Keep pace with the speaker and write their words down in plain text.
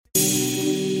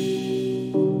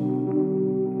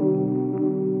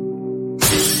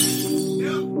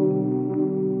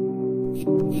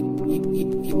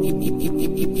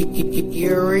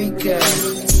Eureka.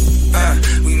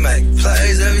 We make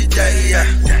plays every day, yeah.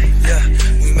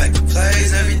 We make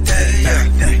plays every day, yeah.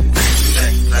 We make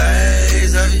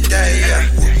plays every day, yeah.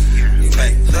 We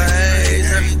make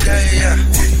plays every day, yeah.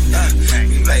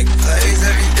 We make plays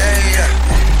every day,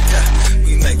 yeah.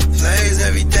 We make plays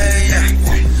every day, yeah.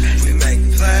 We make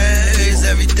plays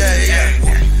every day, yeah.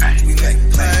 We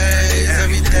make plays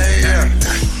every day, yeah.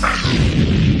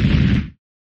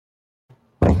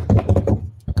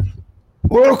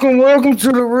 Welcome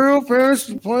to the Real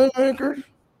Fantasy Playmakers.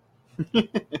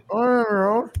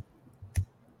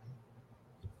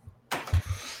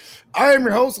 I am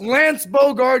your host, Lance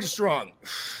Bogard Strong.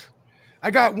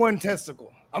 I got one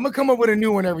testicle. I'm going to come up with a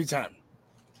new one every time.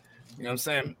 You know what I'm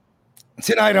saying?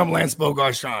 Tonight, I'm Lance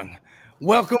Bogard Strong.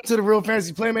 Welcome to the Real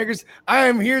Fantasy Playmakers. I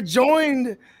am here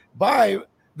joined by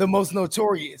the most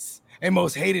notorious and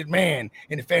most hated man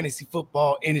in the fantasy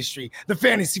football industry, the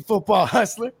fantasy football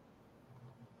hustler.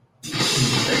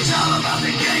 It's all about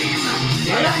the game.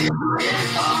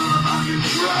 It's all about you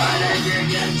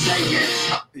trying to take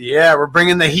it. Yeah, we're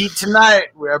bringing the heat tonight.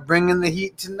 We're bringing the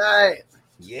heat tonight.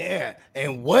 Yeah,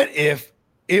 and what if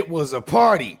it was a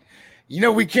party? You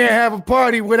know, we can't have a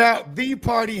party without the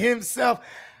party himself.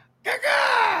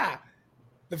 Gaga!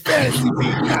 The fantasy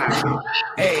peacock.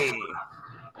 Hey.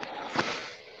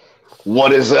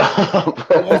 What is up?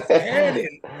 What's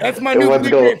happening? That's my new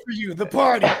nickname for you, the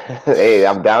party. Hey,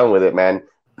 I'm down with it, man.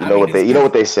 You know what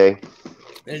they say.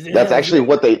 That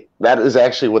is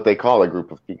actually what they call a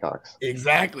group of peacocks.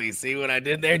 Exactly. See what I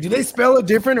did there? Do they spell it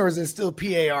different, or is it still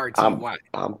P-A-R-T-Y?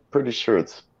 I'm pretty sure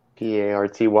it's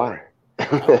P-A-R-T-Y.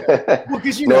 Okay. Well,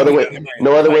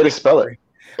 no other way to spell it.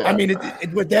 I mean,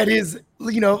 what that is,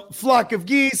 flock of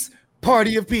geese,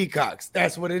 party of peacocks.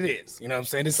 That's what it is. You know what I'm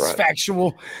saying? This is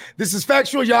factual. This is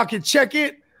factual. Y'all can check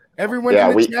it. Everyone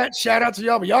in the chat, shout out to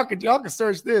y'all. But y'all can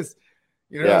search this.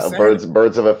 You know what I'm saying?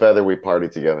 Birds of a feather, we party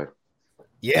together.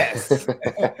 Yes.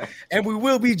 And we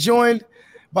will be joined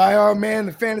by our man,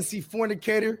 the fantasy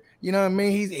fornicator. You know what I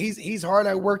mean? He's hard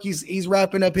at work. He's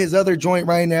wrapping up his other joint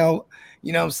right now.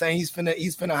 You know what I'm saying? He's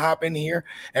finna hop in here,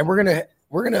 and we're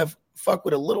gonna fuck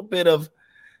with a little bit of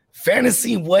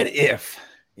fantasy what if.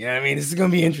 You know what I mean? This is gonna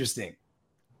be interesting.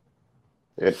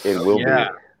 It will be.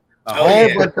 A whole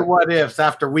bunch of what ifs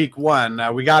after week one.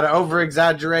 We got to over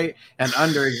exaggerate and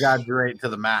under exaggerate to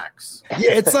the max.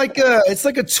 Yeah, it's like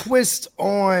a twist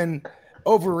on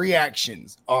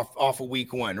overreactions off of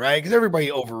week one, right? Because everybody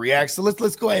overreacts. So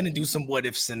let's go ahead and do some what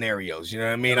if scenarios. You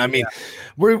know what I mean?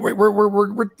 We're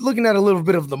looking at a little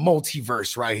bit of the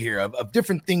multiverse right here of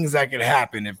different things that could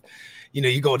happen if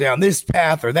you go down this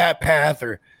path or that path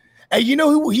or. Hey, you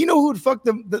know who would fuck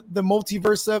the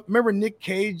multiverse up? Remember Nick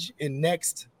Cage in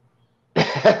Next?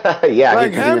 Yeah,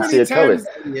 like how many times? It coming.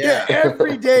 Yeah,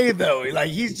 every day though. Like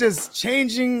he's just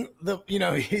changing the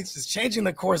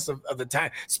course of the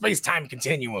time space-time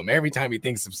continuum every time he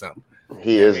thinks of something.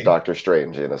 He is Doctor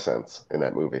Strange in a sense in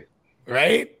that movie.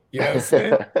 Right? You know what I'm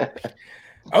saying?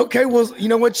 Okay, well, you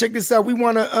know what? Check this out. We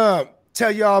want to tell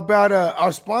y'all about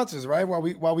our sponsors, right? While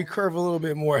we curve a little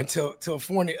bit more until the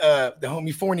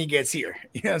homie Forney gets here.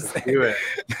 You know what I'm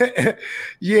saying?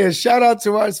 Yeah, shout out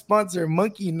to our sponsor,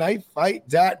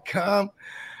 monkeyknifefight.com.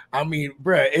 I mean,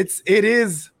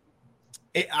 bruh,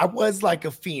 I was like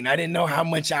a fiend. I didn't know how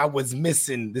much I was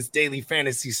missing this daily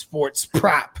fantasy sports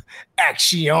prop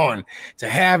action to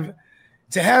have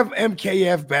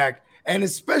MKF back, and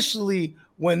especially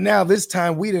when now this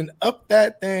time we didn't up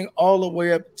that thing all the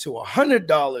way up to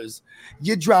 $100.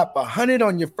 You drop $100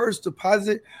 on your first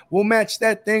deposit, we'll match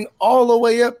that thing all the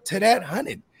way up to that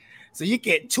 $100. So you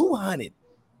get $200.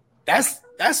 That's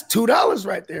 $2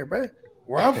 right there, bro.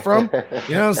 Where I'm from,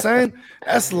 you know what I'm saying?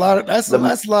 That's a lot of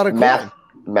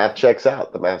math checks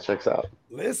out. The math checks out.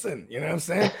 Listen, you know what I'm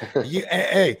saying?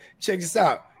 Hey, check this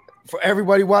out. For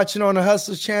everybody watching on the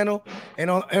Hustlers channel or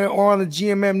on the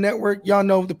GMM network, y'all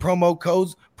know the promo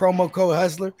codes, promo code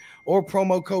Hustler or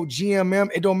promo code GMM.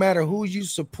 It don't matter who you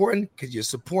supporting because you're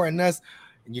supporting us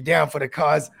and you're down for the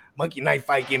cause. Monkey Knife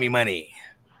Fight, give me money.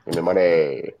 Give me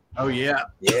money. Oh, yeah.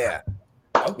 Yeah.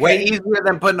 Okay. Way easier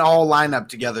than putting a whole lineup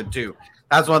together, too.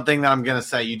 That's one thing that I'm going to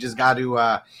say. You just got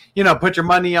to, put your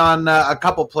money on a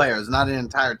couple players, not an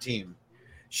entire team.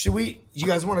 You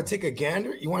guys want to take a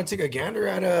gander? You want to take a gander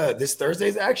at this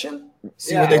Thursday's action?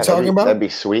 See what they're talking about? That'd be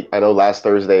sweet. I know last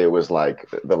Thursday it was like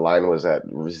the line was at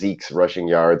Zeke's rushing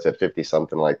yards at 50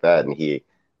 something like that, and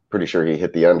pretty sure he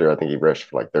hit the under. I think he rushed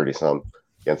for like 30 some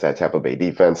against that Tampa Bay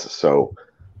defense. So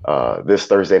this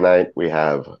Thursday night we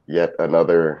have yet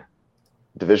another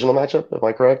divisional matchup. Am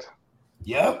I correct?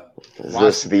 Yep. Is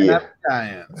this the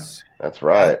Giants? That's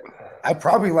right. I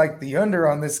probably like the under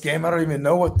on this game. I don't even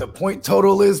know what the point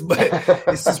total is, but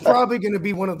this is probably going to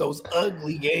be one of those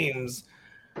ugly games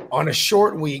on a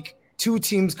short week. Two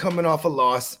teams coming off a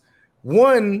loss.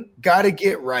 One got to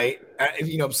get right.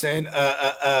 You know what I'm saying?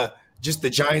 Just the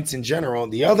Giants in general.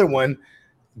 The other one,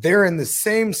 they're in the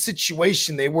same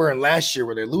situation they were in last year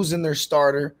where they're losing their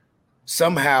starter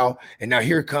somehow. And now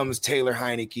here comes Taylor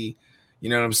Heineke. You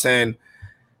know what I'm saying?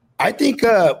 I think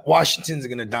Washington's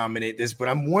going to dominate this, but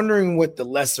I'm wondering what the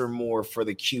lesser more for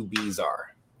the QBs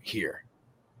are here.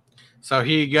 So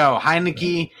here you go.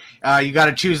 Heineke, you got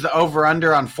to choose the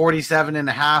over-under on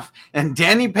 47.5. And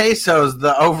Danny Pesos,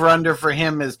 the over-under for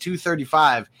him is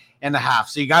 235.5.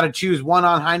 So you got to choose one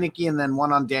on Heineke and then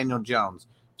one on Daniel Jones.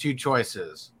 Two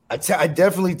choices. I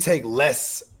definitely take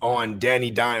less on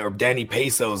Danny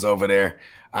Pesos over there.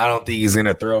 I don't think he's going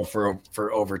to throw for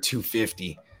over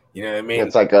 250. You know what I mean?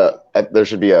 It's like there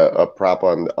should be a prop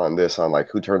on this on like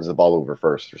who turns the ball over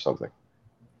first or something.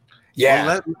 Yeah.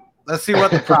 Well, let's see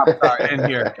what the props are in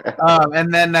here.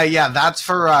 And then that's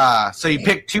for so you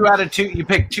pick 2 out of 2. You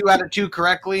pick 2 out of 2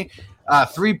 correctly.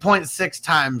 3.6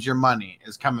 times your money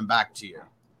is coming back to you.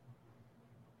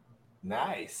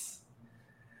 Nice.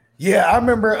 Yeah, I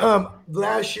remember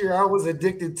last year I was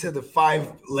addicted to the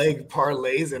 5-leg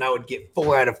parlays, and I would get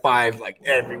 4 out of 5 like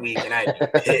every week, and I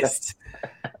pissed.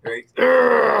 Right?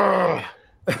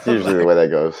 It's usually the way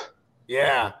that goes.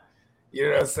 Yeah, you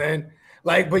know what I'm saying?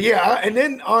 Like, but yeah, and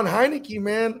then on Heineke,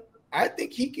 man, I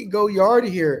think he can go yard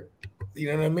here.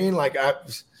 You know what I mean? Like,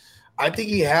 I think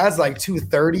he has like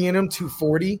 230 in him,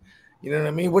 240. You know what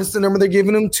I mean? What's the number they're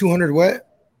giving him? 200 what?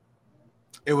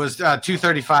 It was 235.5.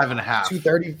 235 and a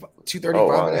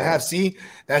half. See,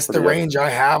 that's the range I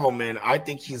have him in. I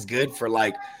think he's good for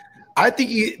like, I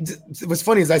think what's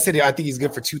funny is I said, I think he's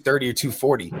good for 230 or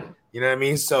 240. You know what I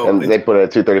mean? So and they put it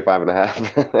at 235 and a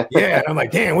half. Yeah. And I'm like,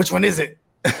 damn, which one is it?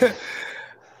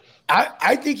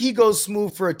 I think he goes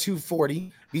smooth for a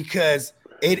 240 because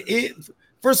it is,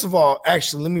 first of all,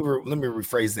 actually, let me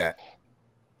rephrase that.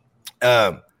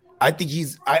 I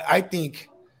think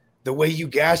the way you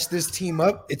gash this team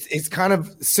up, it's kind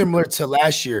of similar to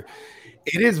last year.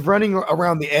 It is running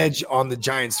around the edge on the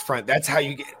Giants front. That's how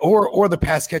you get, or the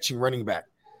pass catching running back.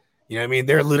 You know what I mean?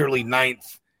 They're literally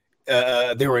ninth.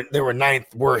 They were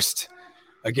ninth worst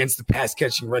against the pass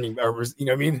catching running. You know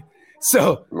what I mean?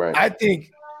 So right. I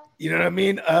think, you know what I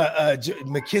mean?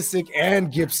 McKissick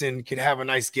and Gibson could have a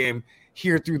nice game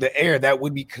here through the air. That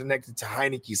would be connected to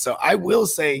Heineke. So I will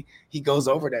say he goes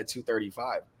over that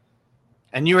 235.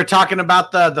 And you were talking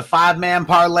about the 5-man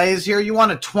parlays here. You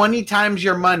want to 20 times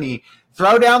your money,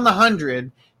 throw down the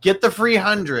 100, get the free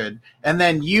 100, and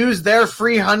then use their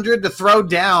free 100 to throw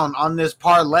down on this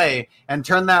parlay and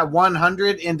turn that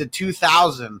 100 into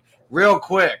 2,000 real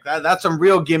quick. That's some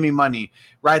real gimme money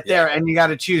right there. And you got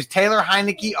to choose Taylor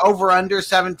Heineke over under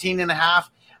 17.5.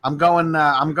 I'm going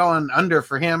under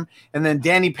for him. And then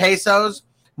Danny Pesos,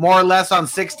 more or less on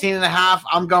 16.5.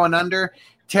 I'm going under.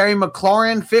 Terry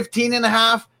McLaurin,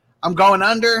 15.5. I'm going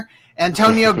under.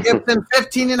 Antonio Gibson,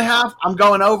 15.5. I'm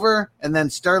going over. And then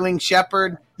Sterling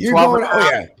Shepard,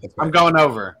 12.5. I'm going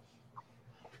over.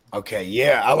 Okay,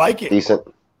 yeah, I like it. Decent.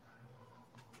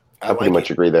 I pretty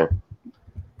much agree there.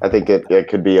 I think it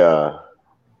could be I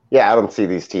don't see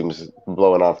these teams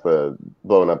blowing up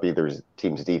either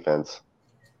team's defense.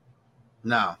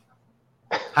 No.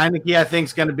 Heineke, I think,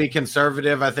 is going to be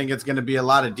conservative. I think it's going to be a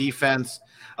lot of defense,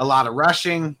 a lot of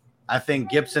rushing. I think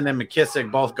Gibson and McKissick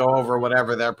both go over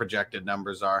whatever their projected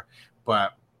numbers are.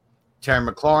 But Terry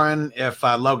McLaurin, if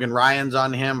Logan Ryan's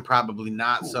on him, probably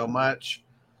not so much.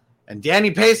 And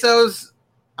Danny Pesos,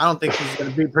 I don't think he's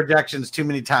going to beat projections too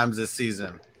many times this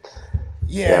season.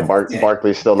 Yeah,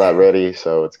 Barkley's still not ready,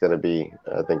 so it's going to be,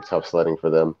 I think, tough sledding for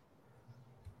them.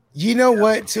 You know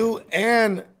what, too?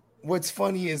 And what's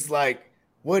funny is, like,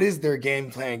 what is their game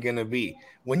plan going to be?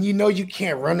 When you know you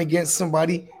can't run against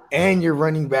somebody and your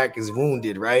running back is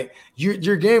wounded, right?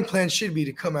 Your game plan should be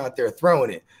to come out there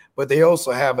throwing it. But they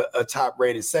also have a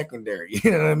top-rated secondary.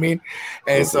 You know what I mean?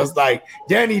 And so it's like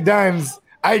Danny Dimes,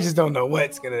 I just don't know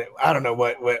what's going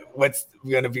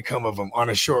to become of him on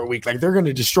a short week. Like, they're going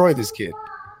to destroy this kid.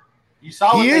 You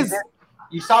saw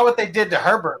what they did to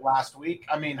Herbert last week.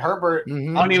 I mean, Herbert, I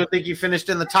don't even think he finished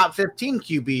in the top 15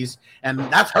 QBs, and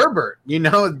that's Herbert. You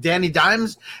know, Danny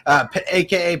Dimes,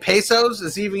 a.k.a. Pesos,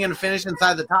 is even going to finish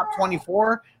inside the top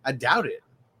 24? I doubt it.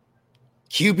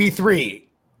 QB3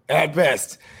 at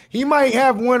best. He might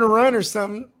have one run or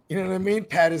something. You know what I mean?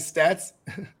 Pad his stats.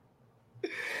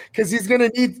 Because he's gonna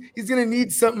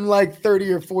need something like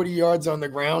 30 or 40 yards on the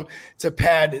ground to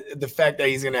pad the fact that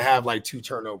he's gonna have like 2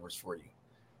 turnovers for you.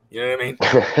 You know what I mean?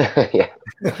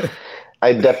 Yeah.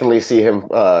 I definitely see him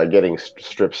getting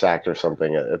strip sacked or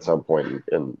something at some point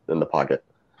in the pocket.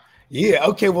 Yeah.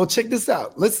 Okay. Well, check this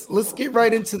out. Let's get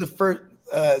right into the first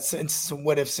into some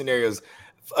what if scenarios.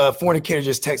 Fornicator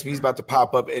just texted me. He's about to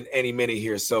pop up in any minute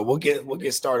here, so we'll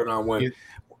get started on one.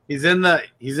 He's in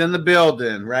the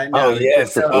building right now. Oh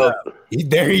yes,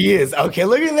 there he is. Okay,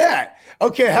 look at that.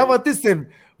 Okay, how about this then?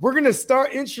 We're gonna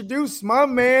introduce my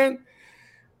man,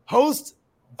 host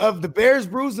of the Bears,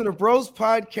 Brews, and the Bros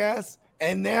podcast,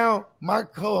 and now my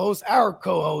co-host, our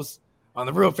co-host on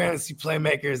the Real Fantasy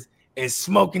Playmakers is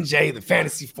Smoking Jay, the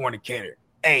Fantasy Fornicator.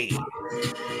 Hey.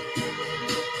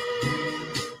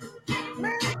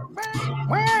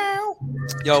 Wow.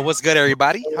 Yo, what's good,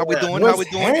 everybody? How we doing? How we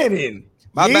doing?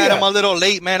 My bad, I'm a little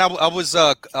late, man. I was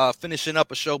finishing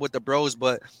up a show with the bros,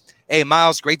 but hey,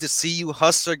 Miles, great to see you.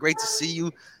 Hustler, great to see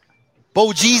you. Bo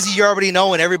Jeezy, you already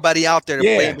know, and everybody out there, the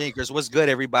Playmakers. What's good,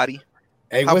 everybody?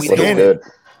 Hey, what's good?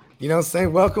 You know what I'm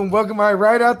saying? Welcome. All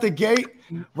right out the gate.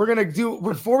 We're gonna do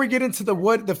before we get into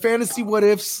the fantasy what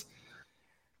ifs.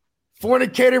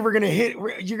 Fornicator,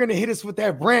 you're gonna hit us with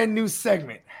that brand new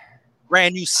segment.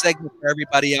 Brand new segment for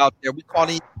everybody out there. We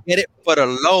calling it Get It for the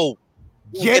Low.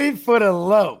 Get it for the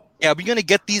low. Yeah, we're gonna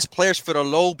get these players for the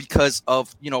low because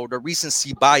of the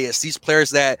recency bias. These players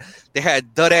that they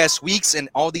had dud ass weeks, and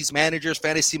all these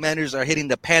fantasy managers, are hitting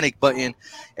the panic button.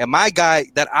 And my guy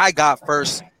that I got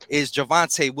first is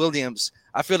Javonte Williams.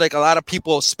 I feel like a lot of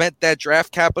people spent that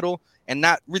draft capital and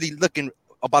not really thinking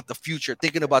about the future.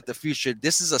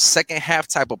 This is a second half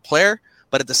type of player,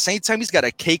 but at the same time, he's got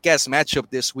a cake ass matchup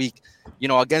this week,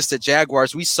 against the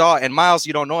Jaguars. We saw, and Miles,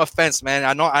 no offense, man.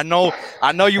 I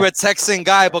know you're a Texan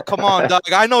guy, but come on, dog.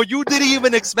 I know you didn't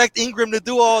even expect Ingram to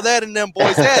do all that in them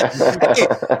boys' head.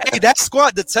 Hey, that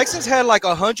squad, the Texans had like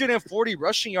 140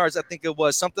 rushing yards, I think it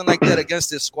was, something like that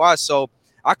against this squad. So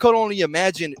I could only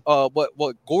imagine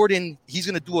what Gordon, he's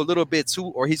going to do a little bit too,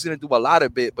 or he's going to do a lot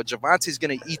of it, but Javonte's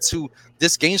going to eat too.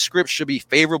 This game script should be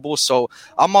favorable. So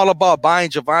I'm all about buying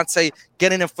Javonte,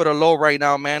 getting him for the low right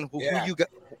now, man. Who you got?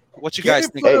 What you guys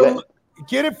think?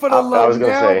 Get it for the low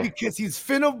now because he's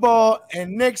finna ball,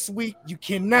 and next week you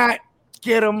cannot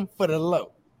get him for the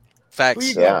low. Facts. Who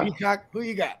you got, Peacock? Who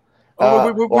you got? You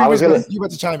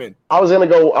about to chime in. I was gonna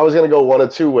go one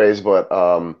of two ways, but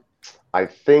I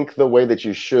think the way that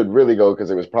you should really go,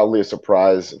 because it was probably a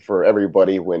surprise for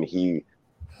everybody when he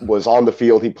was on the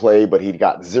field, he played, but he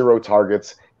got 0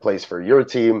 targets, plays for your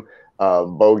team,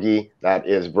 Bogey. That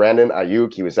is Brandon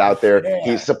Ayuk. He was out there. Yeah.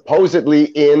 He's supposedly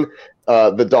in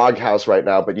the doghouse right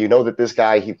now, but you know that this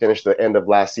guy, he finished the end of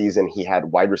last season. He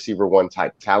had wide receiver 1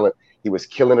 type talent. He was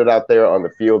killing it out there on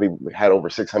the field. He had over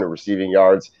 600 receiving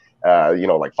yards,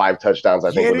 like 5 touchdowns,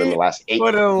 I think, within the last 8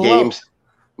 games.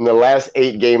 In the last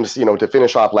 8 games, to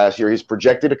finish off last year, he's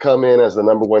projected to come in as the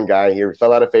number 1 guy here. He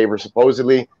fell out of favor,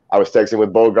 supposedly. I was texting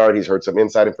with Bogart. He's heard some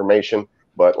inside information,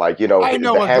 but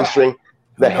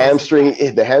the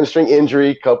hamstring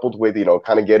injury coupled with,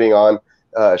 kind of getting on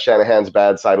Shanahan's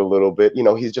bad side a little bit,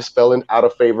 he's just fell out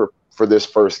of favor for this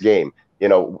first game.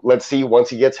 Let's see, once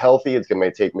he gets healthy, it's going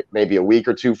to take maybe a week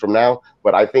or 2 from now.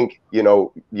 But I think,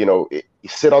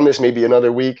 sit on this maybe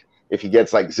another week. If he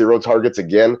gets like 0 targets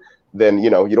again, then you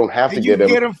don't have to get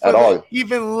him at all.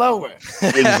 Even lower.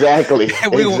 Exactly.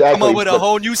 We're gonna come up with a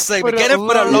whole new segment. Get him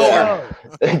for the lower.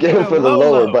 Get him for the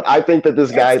lower. But I think that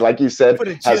this guy, like you said,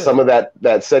 has some of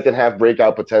that second half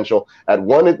breakout potential. At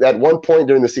one point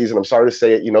during the season, I'm sorry to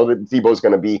say it, that Debo's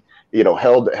going to be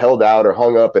held out or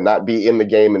hung up and not be in the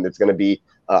game, and it's going to be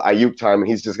Ayuk time, and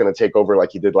he's just going to take over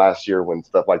like he did last year when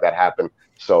stuff like that happened.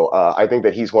 So I think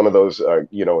that he's one of those,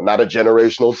 not a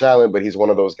generational talent, but he's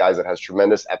one of those guys that has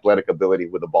tremendous athletic ability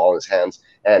with the ball in his hands.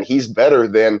 And he's better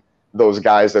than those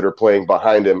guys that are playing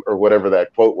behind him or whatever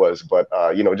that quote was. But,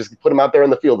 just put him out there in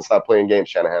the field and stop playing games,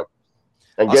 Shanahan.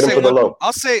 And get him for the low.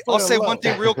 I'll say one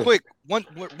thing real quick. One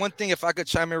thing, if I could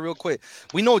chime in real quick.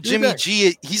 We know Jimmy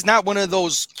G, he's not one of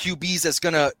those QBs that's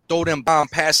going to throw them bomb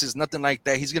passes, nothing like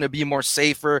that. He's going to be more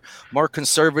safer, more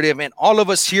conservative. And all of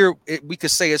us here, we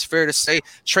could say it's fair to say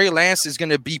Trey Lance is going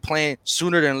to be playing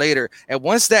sooner than later. And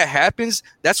once that happens,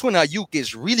 that's when Ayuk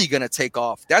is really going to take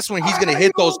off. That's when he's going to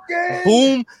hit those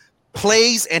boom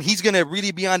plays, and he's going to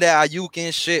really be on that Ayuk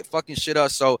and shit, fucking shit up.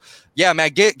 So, yeah, man,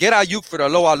 get Ayuk for the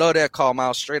low. I love that call,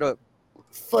 Miles, straight up.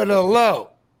 For the low.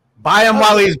 Buy him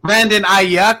while he's Brandon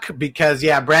Ayuk, because,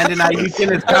 Brandon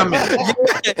Ayuk is coming.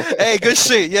 Hey, good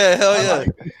shit. Yeah, hell yeah.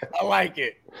 I like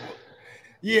it.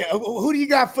 Yeah, who do you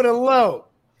got for the low?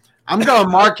 I'm going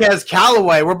Marquez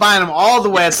Callaway. We're buying him all the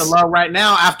way at the low right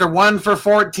now after 1 for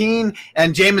 14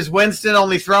 and Jameis Winston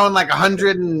only throwing like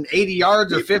 180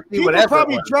 yards or 50, People whatever.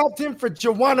 Probably dropped him for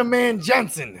Joanna Man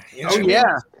Johnson. You know Oh,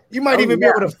 yeah. You might even be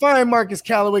able to find Marcus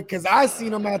Callaway because I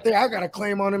seen him out there. I got a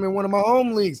claim on him in one of my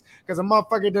home leagues because a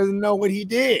motherfucker doesn't know what he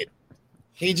did.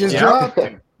 He just dropped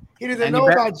him. He doesn't know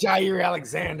about Jair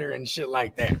Alexander and shit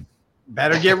like that.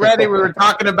 Better get ready. We were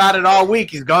talking about it all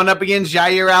week. He's going up against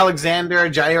Jair Alexander.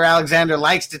 Jair Alexander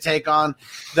likes to take on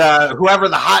whoever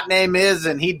the hot name is,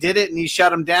 and he did it, and he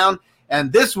shut him down.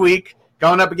 And this week,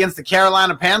 going up against the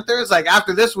Carolina Panthers, like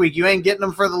after this week, you ain't getting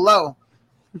them for the low.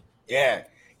 Yeah,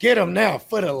 get him now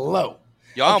for the low.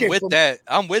 Yo, I'm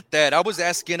with that. I was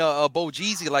asking Bo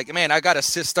Jeezy, like, man, I got a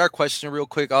sit-start question real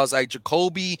quick. I was like,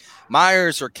 Jacoby,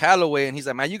 Myers, or Callaway? And he's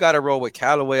like, man, you got to roll with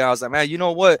Callaway. I was like, man, you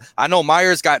know what? I know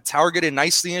Myers got targeted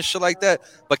nicely and shit like that,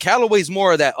 but Callaway's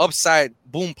more of that upside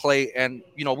boom play. And,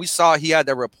 you know, we saw he had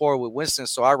that rapport with Winston,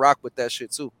 so I rock with that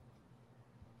shit too.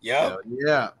 Yeah.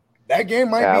 That game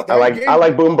might be. I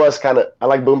like boom bust kind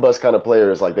of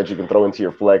players like that you can throw into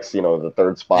your flex. You know, the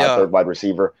third spot, third wide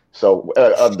receiver. So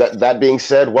that being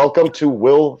said, welcome to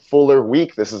Will Fuller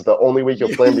week. This is the only week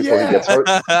you'll play him before he gets hurt.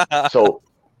 So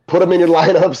put him in your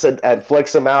lineups and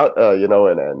flex him out. You know,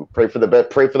 and pray for the bet.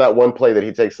 Pray for that one play that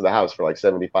he takes to the house for like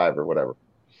 75 or whatever.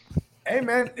 Hey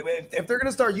man, if they're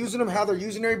gonna start using them how they're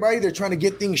using everybody, they're trying to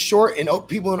get things short and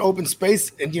people in open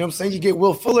space. And you know what I'm saying, you get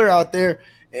Will Fuller out there.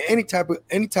 Any type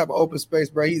of open space,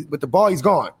 bro. With the ball, he's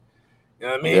gone. You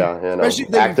know what I mean? Yeah, you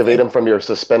know, activate him from your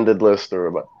suspended list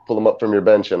or pull him up from your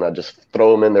bench and just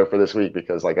throw him in there for this week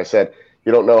because, like I said,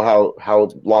 you don't know how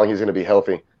long he's going to be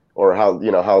healthy or how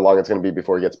long it's going to be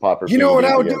before he gets popped. You know what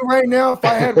I would do right now if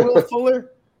I had Will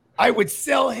Fuller? I would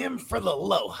sell him for the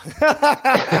low.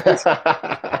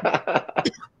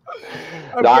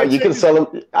 You can sell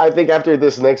him. I think after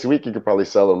this next week, you could probably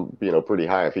sell him, you know, pretty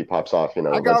high if he pops off. You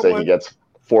know, let's say he gets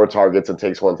 4 targets and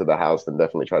takes 1 to the house, then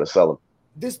definitely try to sell him.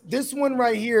 This one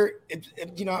right here,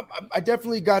 you know, I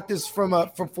definitely got this from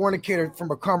Fornicator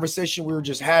from a conversation we were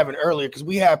just having earlier because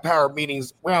we have power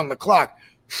meetings around the clock,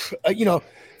 you know,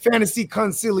 fantasy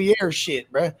conciliere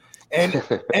shit, bro.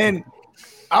 And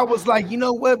I was like, you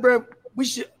know what, bro, we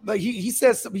should like he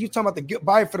said something. He was talking about the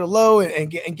buy it for the low and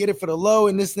get it for the low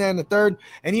and this and that and the third.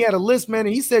 And he had a list, man,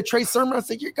 and he said Trey Sermon. I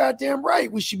said, you're goddamn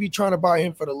right. We should be trying to buy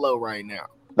him for the low right now.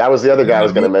 That was the other guy I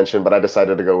was going to mention, but I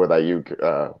decided to go with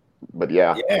Ayuk. But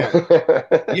yeah.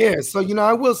 So, you know,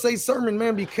 I will say Sermon,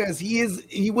 man, because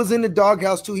he was in the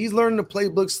doghouse too. He's learning the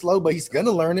playbook slow, but he's going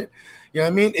to learn it. You know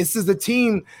what I mean? This is a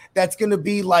team that's going to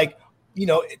be like, you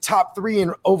know, top 3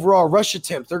 in overall rush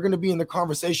attempts. They're going to be in the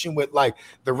conversation with like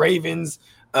the Ravens,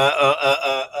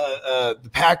 the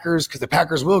Packers, because the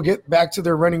Packers will get back to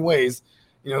their running ways.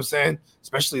 You know what I'm saying?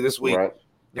 Especially this week. Right.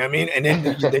 You know what I mean? And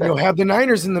then you'll have the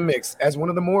Niners in the mix as one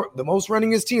of the most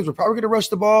runningest teams. We're probably going to rush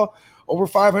the ball over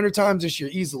 500 times this year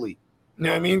easily. You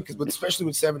know what I mean? Especially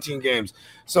with 17 games.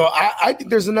 So I think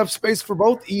there's enough space for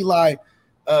both Eli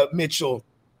Mitchell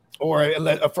or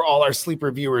for all our sleeper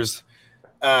viewers,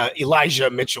 Elijah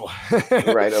Mitchell.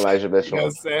 Right, Elijah Mitchell. You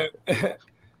know what I'm saying?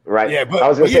 Right. Yeah, but I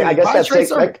was going to say, I guess I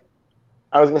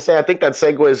was going to say, I think that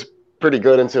segues pretty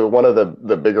good into one of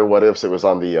the bigger what ifs. It was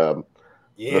on the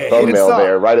thumbnail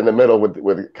there, right in the middle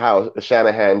with Kyle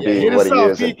Shanahan being what he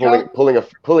is, and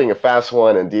pulling a fast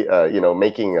one, and you know,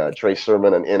 making Trey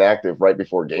Sermon an inactive right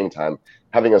before game time,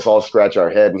 having us all scratch our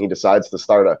head, and he decides to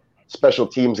start a special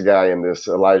teams guy in this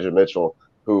Elijah Mitchell,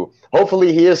 who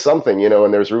hopefully he is something, you know,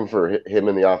 and there's room for him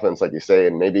in the offense, like you say,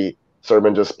 and maybe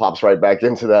Sermon just pops right back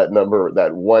into that number,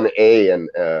 that 1A, and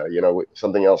you know,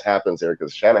 something else happens there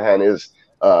because Shanahan is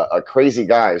a crazy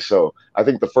guy. So I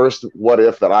think the first what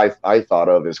if that I thought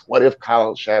of is, what if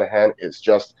Kyle Shanahan is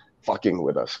just fucking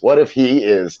with us? What if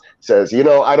he says, you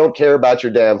know, I don't care about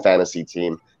your damn fantasy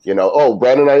team. You know, oh,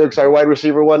 Brandon Ayuk's our wide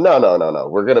receiver 1. No.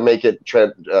 We're going to make it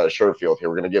Trent Sherfield here.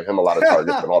 We're going to give him a lot of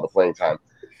targets and all the playing time.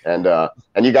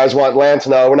 And you guys want Lance?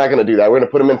 No, we're not going to do that. We're going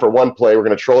to put him in for 1 play. We're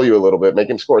going to troll you a little bit, make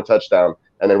him score a touchdown,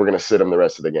 and then we're going to sit him the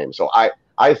rest of the game. So I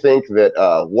think that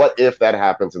what if that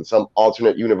happens in some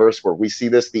alternate universe where we see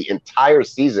this the entire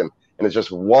season and it's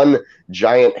just one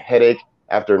giant headache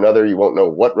after another. You won't know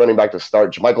what running back to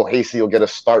start. Michael Hasty will get a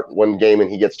start one game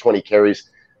and he gets 20 carries.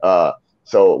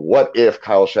 So what if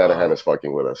Kyle Shanahan is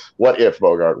fucking with us? What if,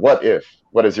 Bogart? What if?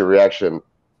 What is your reaction,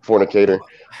 Fornicator?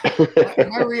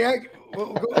 My reaction?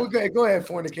 Go ahead,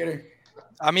 Fornicator.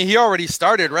 I mean, he already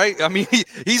started, right? I mean,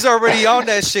 he's already on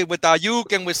that shit with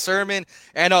Ayuk and with Sermon.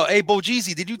 And hey, Bo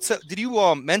Jeezy, did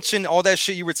you mention all that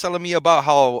shit you were telling me about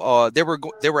how they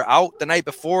were out the night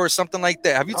before or something like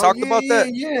that? Have you talked about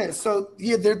that? Yeah.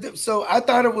 So I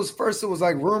thought it was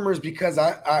like rumors because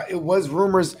it was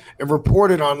rumors and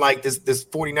reported on like this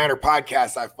 49er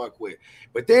podcast I fuck with.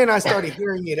 But then I started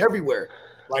hearing it everywhere.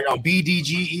 Like on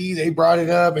BDGE, they brought it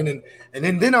up, and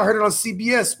then I heard it on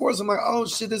CBS Sports. I'm like, oh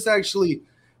shit, this actually,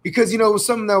 because it was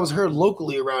something that was heard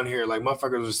locally around here. Like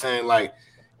motherfuckers were saying like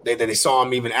they saw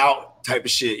him even out type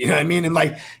of shit. You know what I mean? And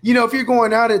like, if you're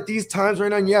going out at these times right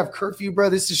now and you have curfew, bro,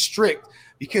 this is strict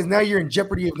because now you're in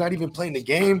jeopardy of not even playing the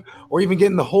game or even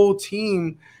getting the whole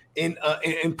team in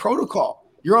protocol.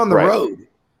 You're on the road.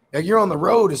 Like you're on the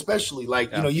road, especially like,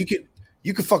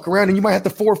 you could fuck around and you might have to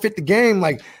forfeit the game.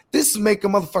 Like this make a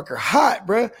motherfucker hot,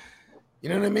 bro. You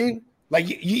know what I mean? Like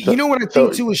you know what I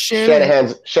think too is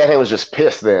Shanahan was just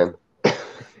pissed then.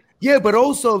 Yeah, but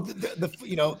also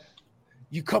the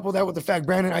you couple that with the fact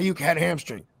Brandon Ayuk had a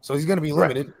hamstring, so he's going to be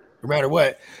limited no matter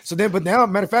what. So then, but now,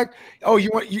 matter of fact,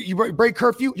 you break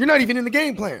curfew, you're not even in the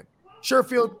game plan.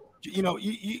 Sherfield,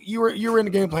 you were in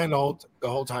the game plan the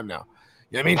whole time now.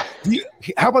 You know what I mean?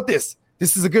 How about this?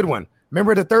 This is a good one.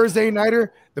 Remember the Thursday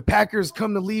nighter? The Packers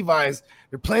come to Levi's.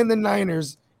 They're playing the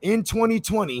Niners in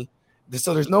 2020.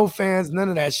 So there's no fans, none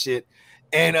of that shit.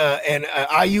 And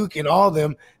Ayuk and all of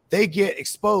them, they get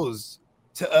exposed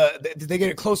to they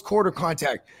get a close quarter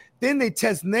contact. Then they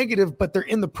test negative, but they're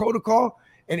in the protocol.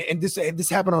 And this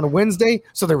happened on a Wednesday,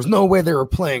 so there was no way they were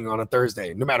playing on a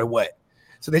Thursday, no matter what.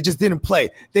 So they just didn't play.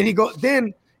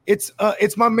 Then it's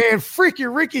my man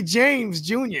freaking Ricky James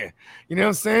Jr. You know what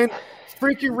I'm saying?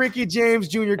 Freaking Ricky James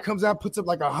Jr. comes out, puts up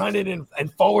like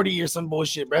 140 or some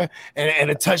bullshit, bro,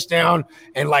 and a touchdown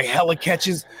and like hella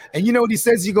catches. And you know what he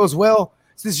says? He goes, well,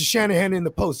 this is Shanahan in the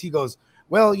post. He goes,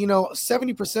 well,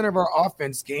 70% of our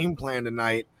offense game plan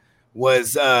tonight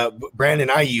was Brandon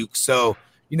Ayuk. So,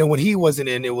 when he wasn't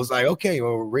in, it was like, okay,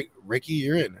 well, Ricky,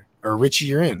 you're in. Or Richie,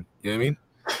 you're in. You know what I mean?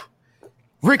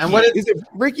 Ricky, is it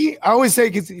Ricky? I always say,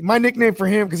 because my nickname for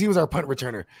him, because he was our punt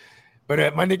returner.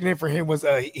 But my nickname for him was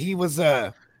he was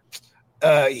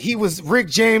Rick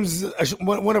James,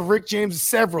 one of Rick James'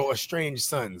 several estranged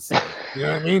sons. You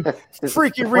know what I mean?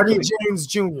 Freaking Ricky James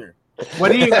Jr.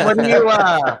 What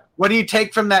do you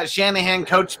take from that Shanahan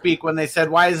coach speak when they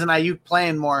said, why isn't Ayuk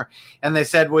playing more? And they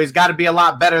said, well, he's got to be a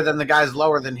lot better than the guys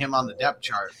lower than him on the depth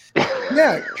chart.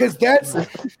 Yeah, because that's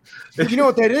you know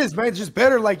what that is, man. It's just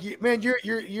better. Like, man,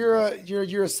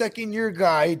 you're a second year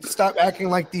guy. Stop acting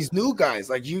like these new guys.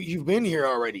 Like you've been here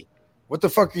already. What the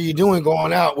fuck are you doing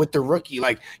going out with the rookie?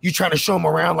 Like you trying to show him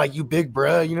around like you big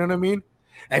bruh. You know what I mean?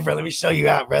 Hey, bro, let me show you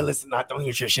out, bro. Listen, don't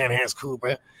get your Shanahan's cool,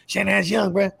 bro. Shanahan's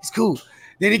young, bro. He's cool.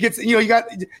 Then he gets, you got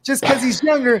just because he's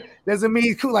younger doesn't mean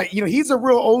he's cool. Like, he's a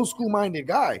real old school minded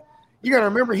guy. You got to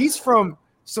remember, he's from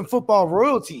some football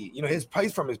royalty.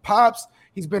 He's from his pops.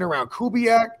 He's been around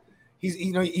Kubiak. He's,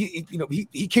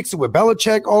 he kicks it with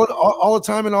Belichick all the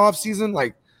time in the offseason.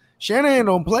 Like, Shanahan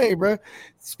don't play, bro.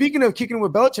 Speaking of kicking it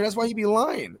with Belichick, that's why he be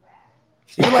lying.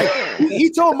 He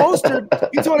told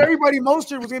everybody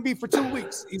Mostert was gonna be for 2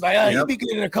 weeks. He's like, he'll be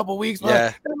good in a couple weeks.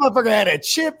 Yeah. That motherfucker had a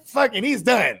chip. Fucking, he's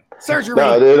done. Surgery.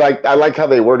 No, I like how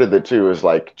they worded it too. Is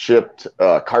like chipped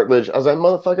cartilage. I was like,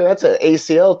 motherfucker, that's an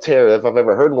ACL tear if I've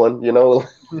ever heard one.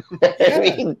 I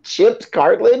mean, chipped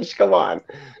cartilage. Come on.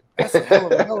 That's a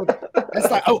hell of that's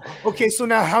like, okay. So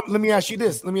now, let me ask you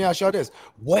this. Let me ask y'all this.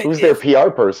 Who's their PR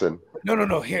person?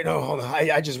 No. Here, no, hold on.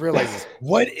 I just realized this.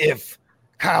 What if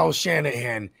Kyle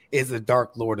Shanahan is a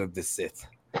Dark Lord of the Sith?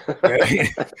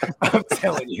 I'm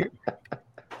telling you,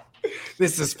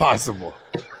 this is possible.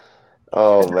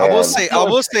 Oh man! I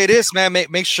will say this, man.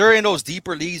 Make sure in those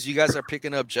deeper leagues you guys are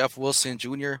picking up Jeff Wilson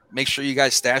Jr. Make sure you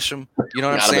guys stash him. You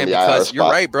know what I'm saying? Because you're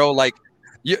right, bro. Like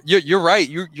you're right.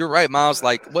 You're right, Miles.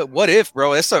 Like what if,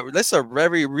 bro? That's a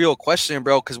very real question,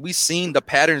 bro. Because we've seen the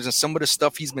patterns and some of the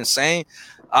stuff he's been saying.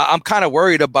 I'm kind of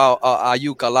worried about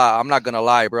Ayuk a lot. I'm not gonna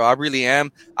lie, bro. I really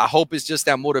am. I hope it's just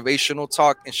that motivational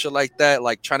talk and shit like that,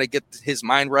 like trying to get his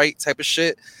mind right type of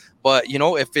shit. But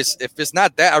if it's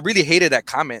not that, I really hated that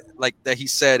comment, like that he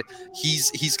said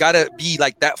he's got to be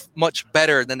like that much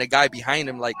better than the guy behind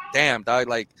him. Like, damn, dog.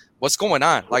 Like, what's going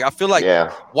on? Like, I feel like,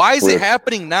 why is it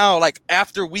happening now? Like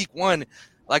after week 1,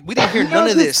 like we didn't hear none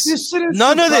of this.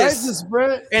 None of this,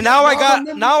 bro. And now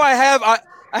I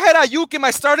had Ayuk in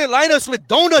my starting lineups with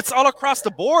donuts all across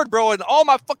the board, bro, in all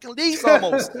my fucking leagues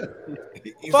almost.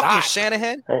 Fucking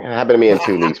Shanahan. It happened to me in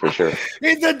 2 leagues for sure.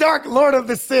 He's the Dark Lord of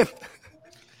the Sith.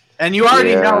 And you already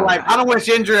Yeah. know, like, I don't wish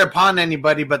injury upon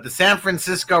anybody, but the San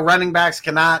Francisco running backs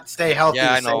cannot stay healthy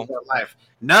Yeah, I to know. save their life.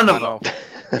 None I of know.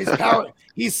 them. His power,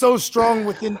 he's so strong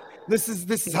within. This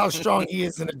is how strong he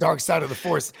is in the dark side of the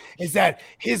force. Is that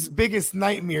his biggest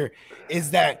nightmare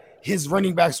is that his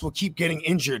running backs will keep getting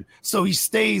injured, so he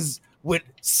stays with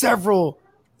several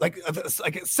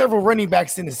several running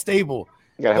backs in his stable.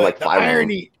 You gotta have But like the 5 of them.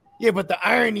 irony, yeah, but the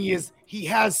irony is he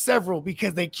has several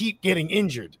because they keep getting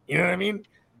injured. You know what I mean?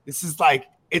 This is like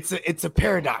it's a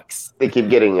paradox. They keep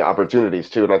getting opportunities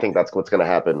too, and I think that's what's going to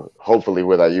happen. Hopefully,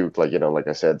 with Ayuk, like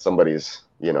I said, somebody's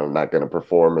not going to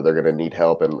perform, or they're going to need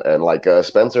help, and like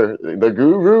Spencer, the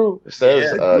guru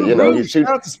says,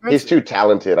 he's too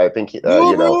talented. I think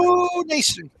Guru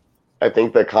Nation. I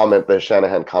think the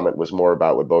Shanahan comment was more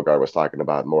about what Bogart was talking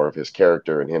about, more of his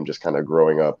character and him just kind of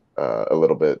growing up a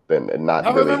little bit, and not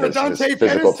I really remember his Dante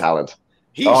physical Pettis. talent.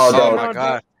 He Oh, shitted no. Oh my on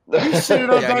God. He shitted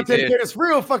on Yeah, he Dante did. Pettis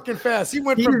real fucking fast. He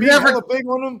went He's from being never- hella big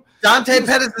on him Dante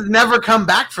Pettis has never come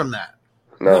back from that.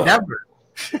 No, Never.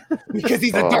 because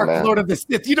he's a Oh, dark man. lord of the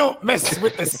Sith. You don't mess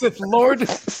with the Sith Lord.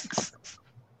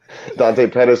 Dante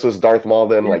Pettis was Darth Maul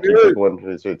then. Like he took one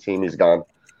his team, he's gone.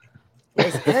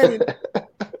 It's headed.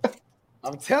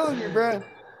 I'm telling you, bro.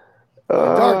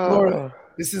 Dark Lord.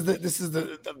 This is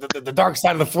the dark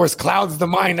side of the Force clouds the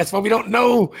mind. That's why we don't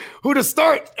know who to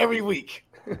start every week.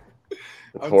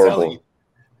 It's I'm telling you.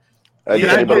 horrible.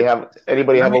 Yeah,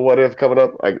 Anybody have a what if coming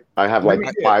up? I have like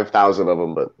Let me- 5,000 of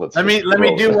them, but Let me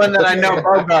roll. do one that I know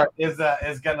Bogart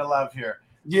is gonna love here.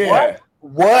 Yeah.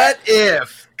 What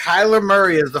if Kyler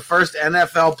Murray is the first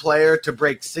NFL player to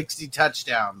break 60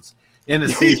 touchdowns in a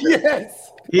season?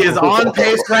 Yes. He is on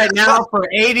pace right now for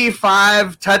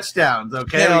 85 touchdowns.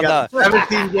 Okay, Hell we got a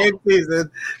 17-game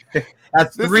season.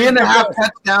 That's This three is and a the half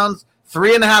best. touchdowns.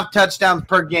 3.5 touchdowns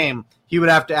per game. He would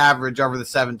have to average over the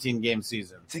 17-game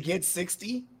season To get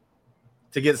 60,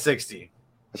 to get 60.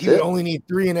 he would only need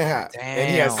 3.5. And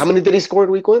he has How many did he score in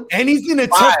week 1? And he's in a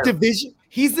 5. tough division.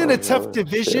 He's in Oh, a tough no,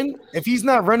 division.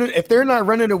 If they're not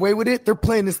running away with it, they're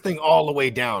playing this thing all the way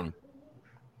down.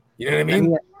 You know what I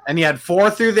mean? And he had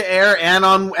 4 through the air and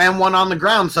 1 on the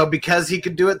ground. So because he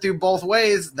could do it through both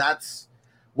ways, that's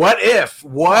what if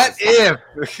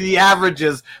he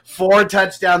averages 4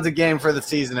 touchdowns a game for the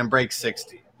season and breaks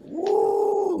 60.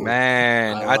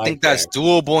 Man, I I like think that's that.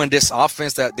 doable in this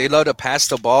offense that they love to pass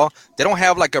the ball. They don't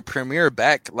have like a premier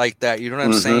back like that. You know what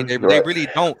I'm saying? They right. really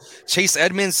don't. Chase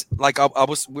Edmonds, like I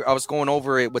was going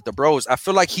over it with the bros. I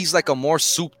feel like he's like a more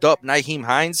souped up Nyheim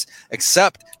Hines,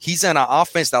 except he's in an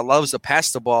offense that loves to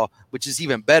pass the ball, which is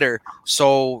even better.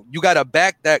 So you got a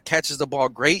back that catches the ball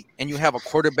great, and you have a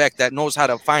quarterback that knows how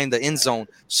to find the end zone.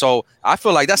 So I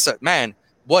feel like that's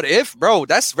what if, bro?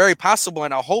 That's very possible,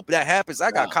 and I hope that happens. I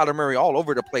got Kyler Murray all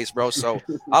over the place, bro. So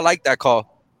I like that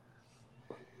call.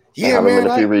 I Yeah, have him in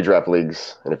man. a few redraft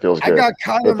leagues, and it feels I good. got It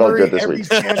Kyler felt Murray good this every week.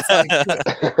 chance I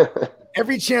could.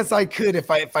 Every chance I could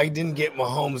if I didn't get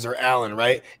Mahomes or Allen,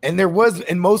 right? And there was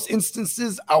in most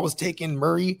instances I was taking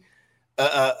Murray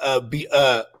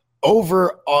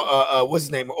over what's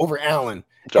his name? Over Allen.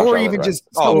 Josh or Allen, even right. just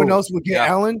Oh, someone else would get yeah.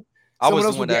 Allen. I was Someone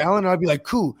else doing would get that. Allen, and I'd be like,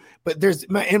 cool. But there's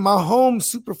in my home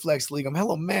Superflex league, I'm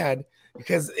hella mad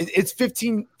because it's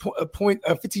 15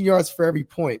 yards for every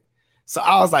point. So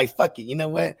I was like, fuck it. You know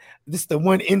what? This is the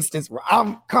one instance where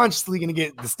I'm consciously going to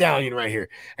get the stallion right here.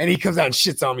 And he comes out and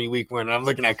shits on me week 1. And I'm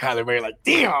looking at Kyler Murray like,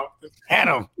 damn, had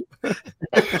him.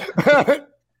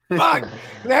 Fuck.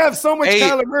 And I have so much Hey,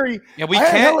 Kyler Murray. And we I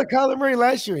had can't. hella Kyler Murray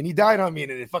last year, and he died on me,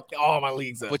 and it fucked all my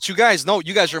leagues up. But you guys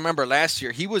remember last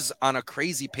year, he was on a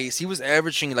crazy pace. He was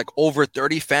averaging like over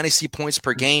 30 fantasy points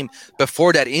per game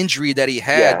before that injury that he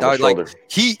had. Yeah, dog. the Like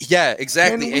shoulder.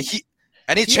 exactly. And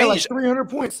it He had like changed. 300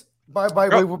 points by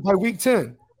week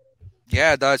 10.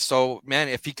 Yeah, dog. So man,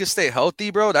 if he could stay healthy,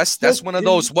 bro, that's Just one of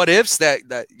those what ifs that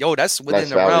that's within Nice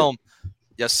the value. realm.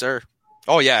 Yes, sir.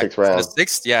 Oh yeah, 6th round. the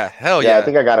 6th. Yeah, hell Yeah, yeah. I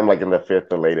think I got him like in the 5th,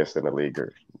 the latest in the league,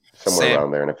 or somewhere Same.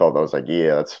 around there. And I was like,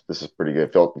 yeah, this is pretty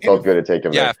good. Felt good to take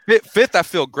him. Yeah, there. fifth, I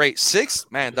feel great.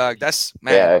 6th, man, dog. That's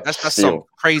Yeah, that's some steal.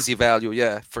 crazy value.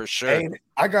 Yeah, for sure. And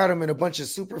I got him in a bunch of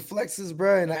super flexes,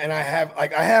 bro. And I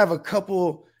have a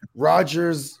couple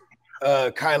Rodgers,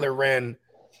 Kyler Wren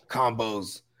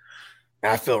combos.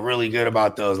 And I feel really good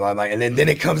about those. I'm like, and then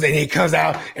he comes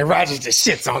out and Rodgers just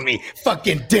shits on me.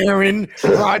 Fucking Darren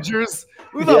Rodgers.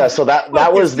 Who the Yeah, so that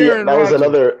was is Aaron Rodgers?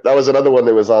 another one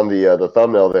that was on the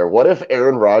thumbnail there. What if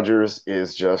Aaron Rodgers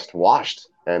is just washed?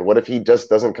 And what if he just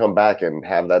doesn't come back and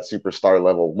have that superstar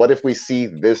level? What if we see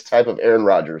this type of Aaron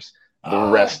Rodgers the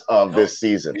rest of this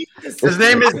season? His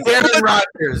name is Darren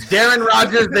Rodgers. Darren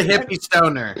Rodgers, the hippie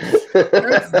stoner.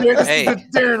 This Hey. is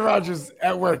the Darren Rodgers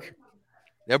at work.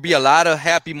 There'll be a lot of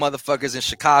happy motherfuckers in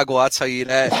Chicago. I'll tell you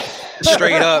that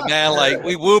straight up, man. Like,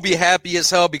 we will be happy as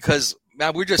hell because,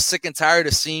 man, we're just sick and tired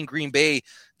of seeing Green Bay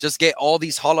just get all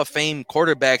these Hall of Fame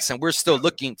quarterbacks, and we're still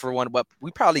looking for one. But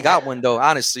we probably got one though,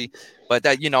 honestly. But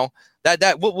that, you know,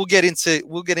 that we'll get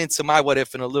into my what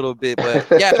if in a little bit. But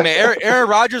yeah, man, Aaron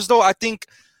Rodgers though, I think.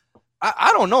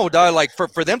 I don't know, dog. Like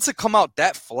for them to come out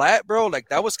that flat, bro, like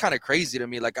that was kind of crazy to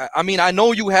me. Like I mean, I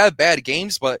know you have bad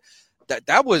games, but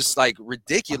that was like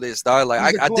ridiculous, dog.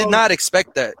 Like I did not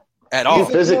expect that at all.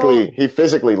 He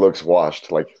physically looks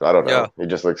washed. Like I don't know, yeah. He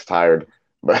just looks tired.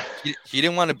 But he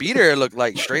didn't want to be there. It looked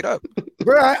like straight up,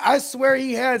 bro. I swear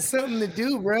he had something to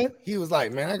do, bro. He was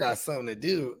like, man, I got something to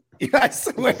do. I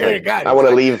swear to God. I want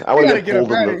to leave. I want to get pulled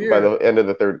by the end of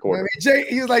the third quarter. I mean,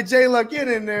 he was like, Jay, look, get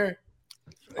in there.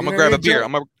 I'm gonna grab a beer.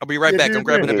 I'll be right back. I'm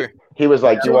grabbing a beer. He was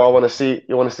like, "You all want to see?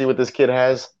 You want to see what this kid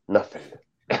has? Nothing."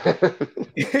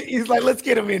 He's like, "Let's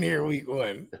get him in here week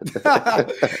 1."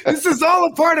 This is all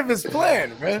a part of his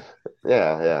plan, bro.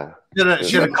 Yeah.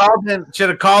 Should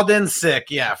have called in sick.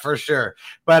 Yeah, for sure.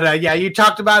 But yeah, you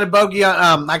talked about it, Bogey.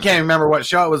 I can't even remember what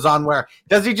show it was on. Where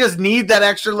does he just need that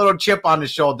extra little chip on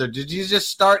his shoulder? Did you just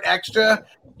start extra?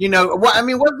 You know, I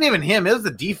mean, it wasn't even him. It was the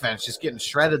defense just getting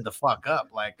shredded the fuck up.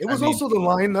 Like it was also the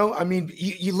line, though. I mean,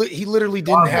 he literally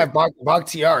didn't have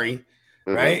Bakhtiari,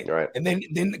 right? Right. And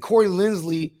then Corey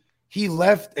Linsley, he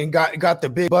left and got the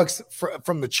big bucks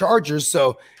from the Chargers.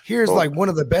 So here's like one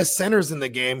of the best centers in the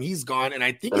game. He's gone, and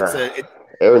I think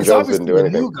Aaron Jones didn't do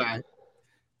anything. New guy.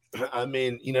 I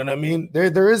mean, you know what I mean?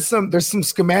 There's some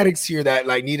schematics here that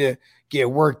like need to get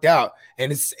worked out,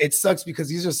 and it sucks because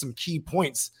these are some key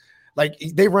points. Like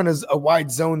they run a wide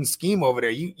zone scheme over there.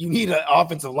 You need an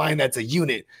offensive line that's a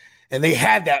unit, and they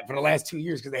had that for the last 2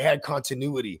 years because they had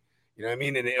continuity. You know what I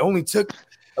mean? And it only took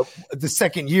the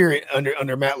second year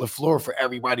under Matt LaFleur for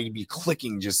everybody to be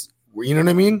clicking. Just, you know what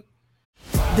I mean?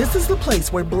 This is the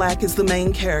place where Black is the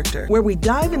main character, where we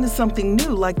dive into something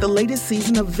new like the latest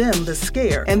season of Them, The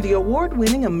Scare, and the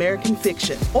award-winning American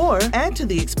Fiction. Or add to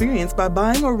the experience by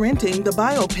buying or renting the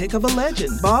biopic of a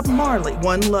legend, Bob Marley,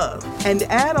 One Love. And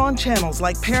add on channels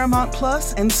like Paramount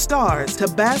Plus and Stars to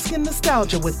bask in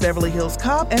nostalgia with Beverly Hills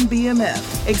Cop and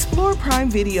BMF. Explore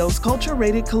Prime Video's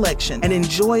culture-rated collection and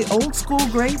enjoy old school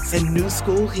greats and new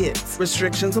school hits.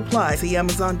 Restrictions apply. See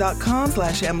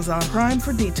Amazon.com/Amazon Prime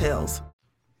for details.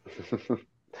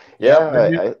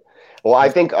 Yeah, I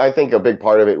think a big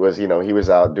part of it was, you know, he was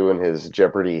out doing his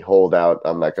Jeopardy holdout,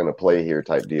 I'm not going to play here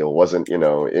type deal. Wasn't, you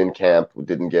know, in camp,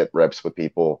 didn't get reps with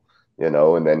people, you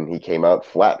know, and then he came out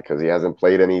flat because he hasn't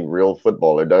played any real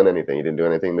football or done anything. He didn't do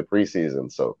anything in the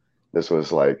preseason. So this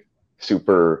was like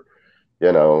super,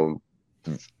 you know,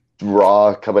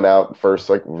 raw coming out first,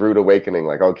 like rude awakening,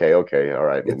 like okay, all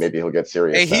right, maybe he'll get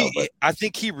serious. I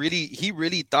think he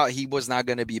really thought he was not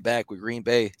going to be back with Green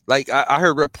Bay. Like I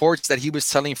heard reports that he was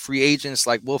telling free agents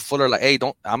like Will Fuller, like, hey,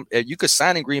 you could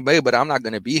sign in Green Bay, but I'm not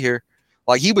going to be here.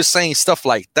 Like he was saying stuff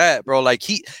like that, bro. Like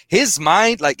his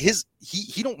mind, like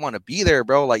he don't want to be there,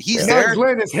 bro. Like he's there. He's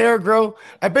letting his hair grow.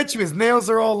 I bet you his nails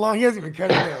are all long. He hasn't even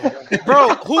cut his nails,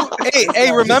 bro.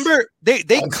 Hey, remember they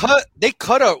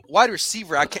cut a wide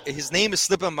receiver. His name is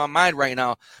slipping my mind right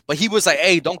now, but he was like,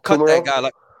 hey, don't cut that guy.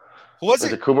 Like, who was it?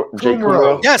 Jake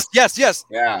Kumerow? Yes.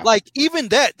 Yeah. Like even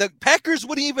that, the Packers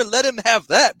wouldn't even let him have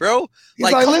that, bro.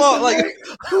 Like come on, like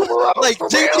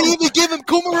they didn't even give him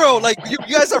Kumerow. Like you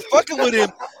guys are fucking with him.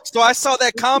 So I saw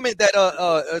that comment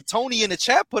that Tony in the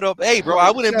chat put up. Hey, bro, I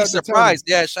wouldn't be surprised.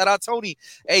 Yeah, shout out Tony.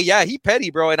 Hey, yeah, he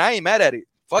petty, bro, and I ain't mad at it.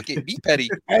 Fuck it, be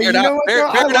petty. Bear down,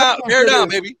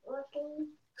 baby.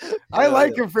 I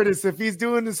like him for this. If he's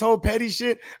doing this whole petty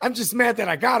shit, I'm just mad that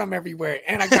I got him everywhere,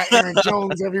 and I got Aaron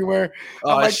Jones everywhere.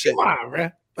 I'm like, shit. Come on, bro.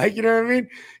 Like, you know what I mean?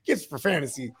 Gets for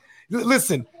fantasy.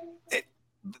 Listen,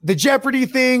 the Jeopardy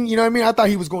thing, you know what I mean? I thought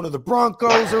he was going to the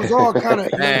Broncos. It was all kind of,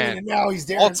 you know, and now he's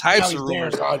there. All types of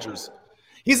rumors. Rodgers.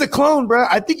 He's a clone, bro.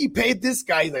 I think he paid this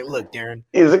guy. He's like, look, Darren.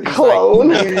 He's a clone.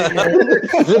 Like,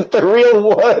 is it the real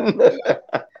one?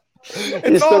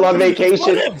 He's still on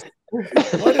vacation.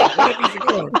 What if he's a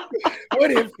clone?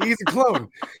 What if he's a clone?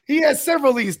 He has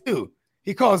several of these too.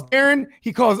 He calls Darren.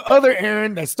 He calls other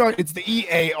Aaron that start. It's the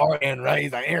EARN, right?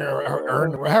 He's like Aaron,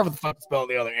 or however the fuck you spell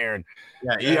the other Aaron.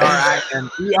 Yeah,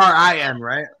 ERIN,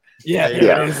 right? Yeah. You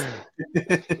know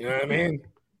what I mean?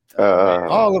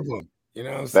 All of them. You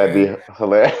know what I'm saying? That'd be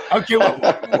hilarious. Okay,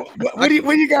 what do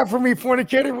you got for me,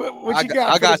 fornicator? What you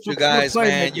got? I got you guys,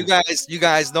 man. You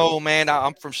guys know, man.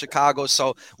 I'm from Chicago.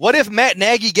 So, what if Matt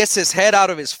Nagy gets his head out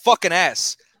of his fucking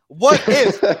ass? What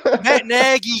if Matt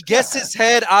Nagy gets his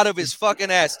head out of his fucking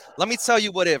ass? Let me tell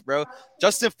you what if, bro.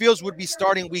 Justin Fields would be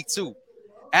starting week 2.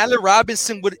 Allen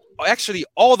Robinson would actually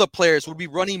all the players would be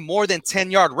running more than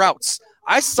 10-yard routes.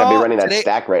 I'd be running that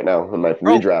stack right now in my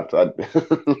redraft.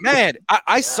 Man,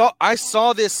 I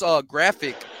saw this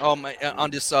graphic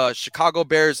on this Chicago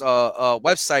Bears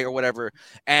website or whatever,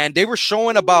 and they were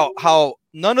showing about how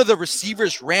none of the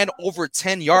receivers ran over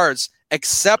 10 yards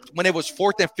except when it was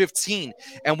 4th and 15,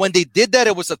 and when they did that,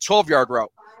 it was a 12-yard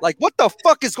route. Like, what the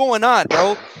fuck is going on,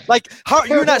 bro? Like, how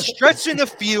you're not stretching the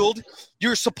field?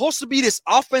 You're supposed to be this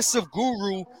offensive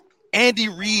guru. Andy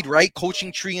Reid, right?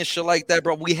 Coaching tree and shit like that,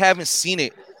 bro. We haven't seen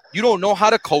it. You don't know how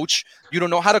to coach. You don't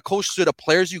know how to coach to the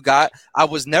players you got. I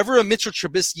was never a Mitchell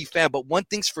Trubisky fan, but one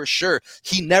thing's for sure.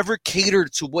 He never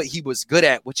catered to what he was good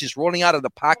at, which is rolling out of the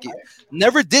pocket.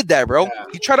 Never did that, bro.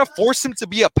 He tried to force him to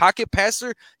be a pocket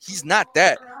passer. He's not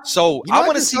that. So I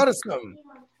want to see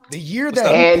the year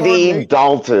that Andy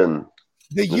Dalton.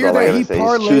 The year that he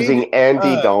parlayed. Choosing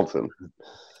Andy Dalton.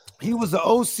 He was the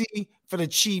OC for the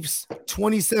Chiefs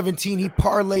 2017. He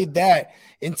parlayed that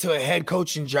into a head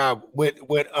coaching job with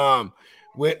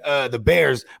the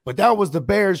Bears, but that was the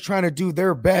Bears trying to do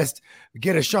their best to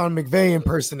get a Sean McVay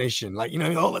impersonation. Like,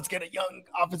 let's get a young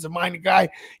offensive minded guy.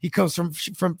 He comes from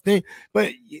thing,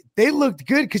 but they looked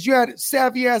good because you had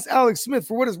savvy ass Alex Smith.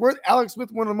 For what it's worth, Alex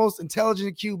Smith, one of the most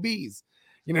intelligent QBs.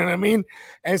 You know what I mean?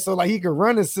 And so like he could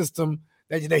run a system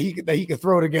that he could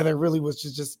throw together. Really was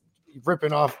just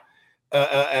ripping off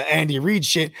Andy Reid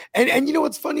shit. And you know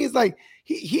what's funny is like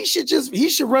he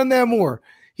should run that more.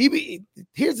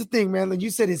 Here's the thing, man. Like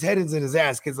you said, his head is in his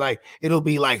ass because like it'll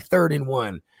be like 3rd and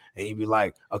 1, and he'd be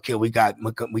like, okay, we got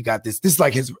this. This is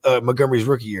like his Montgomery's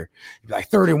rookie year. He'd be like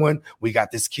 3rd and 1, we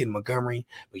got this kid Montgomery,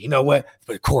 but you know what?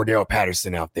 But Cordell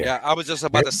Patterson out there. Yeah, I was just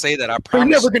about to say that. I promise.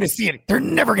 They're never gonna see it. They're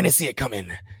never gonna see it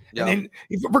coming. Yeah. And then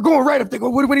if we're going right up the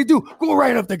gut, what do he do? Go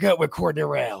right up the gut with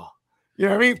Cordell. You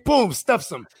know what I mean? Boom,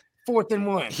 stuffs him. 4th and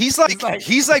 1. He's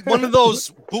like one of those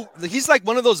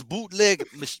bootleg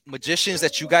magicians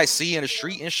that you guys see in the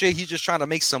street and shit. He's just trying to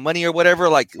make some money or whatever.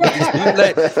 Like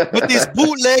with these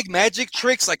bootleg magic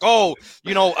tricks. Like,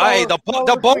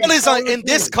 the ball is in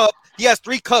this cup. He has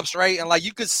 3 cups, right? And like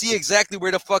you could see exactly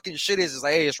where the fucking shit is. It's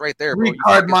like, hey, it's right there, bro. 3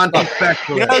 card Monty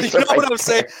special. You know what I'm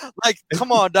saying? Like,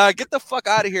 come on, dog, get the fuck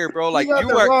out of here, bro. Like you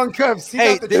are wrong cups.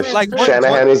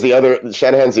 Shanahan's the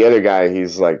other guy.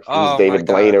 He's like David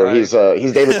Blaine, or he's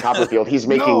David Copperfield. He's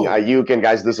making Ayuk and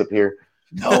guys disappear.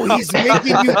 No, he's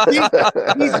making you think.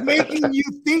 He's making you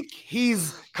think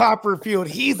he's Copperfield.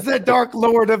 He's the Dark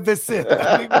Lord of the Sith.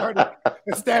 We've already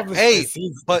established this.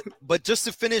 But just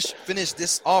to finish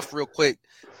this off real quick,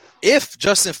 if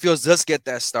Justin Fields does get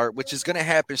that start, which is going to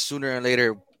happen sooner or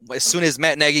later, as soon as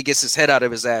Matt Nagy gets his head out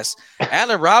of his ass,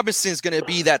 Allen Robinson is going to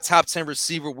be that top 10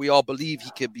 receiver we all believe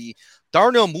he could be.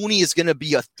 Darnell Mooney is going to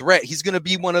be a threat. He's going to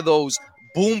be one of those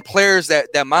boom players that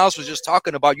Miles was just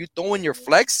talking about. You throw in your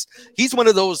flex, he's one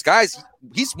of those guys.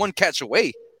 He's one catch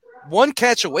away,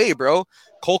 bro.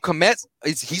 Cole Kmet,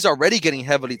 he's already getting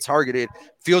heavily targeted.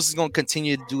 Fields is going to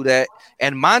continue to do that.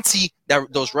 And Monty,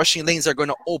 those rushing lanes are going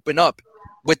to open up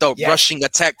with a rushing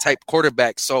attack type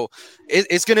quarterback. So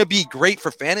it's going to be great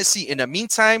for fantasy. In the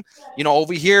meantime,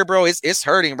 over here, bro, it's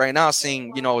hurting right now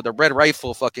seeing, the red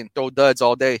rifle fucking throw duds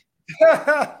all day.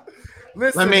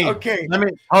 Listen, let me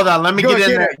hold on. Let me get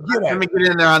in there. Let me get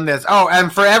in there on this. Oh, and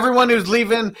for everyone who's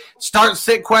leaving, start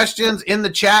sit questions in the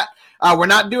chat. We're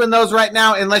not doing those right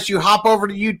now unless you hop over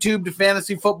to YouTube to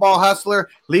Fantasy Football Hustler.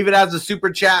 Leave it as a super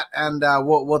chat, and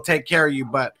we'll take care of you.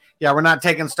 But yeah, we're not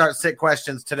taking start sit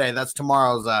questions today. That's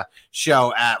tomorrow's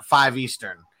show at 5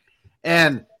 Eastern.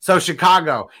 And so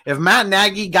Chicago, if Matt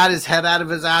Nagy got his head out of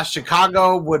his ass,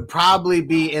 Chicago would probably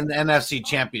be in the NFC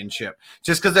Championship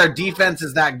just because their defense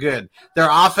is that good. Their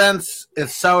offense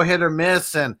is so hit or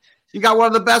miss, and you got one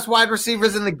of the best wide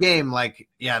receivers in the game. Like,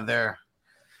 yeah, they're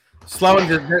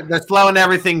slowing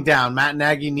everything down. Matt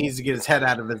Nagy needs to get his head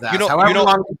out of his ass. However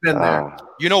long he's been there.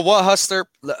 You know what, Hustler?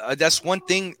 That's one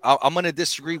thing I'm going to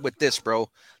disagree with this, bro.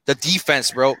 The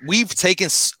defense, bro. We've taken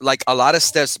like a lot of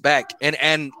steps back,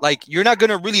 and like you're not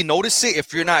gonna really notice it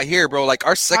if you're not here, bro. Like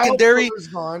our secondary,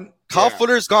 Kyle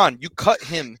Fuller's gone. You cut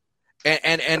him,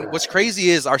 and what's crazy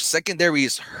is our secondary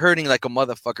is hurting like a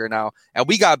motherfucker now, and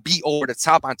we got beat over the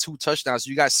top on 2 touchdowns.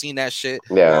 You guys seen that shit?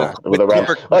 Yeah, with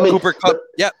Cooper Kupp.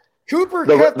 Yep.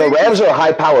 The Rams are a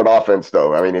high-powered offense,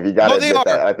 though. I mean, if you got to admit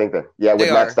that, I think that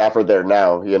with Matt Stafford there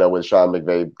now, with Sean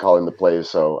McVay calling the plays.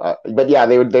 So, but yeah,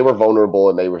 they were vulnerable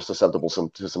and they were susceptible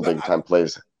to some big-time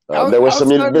plays. There was some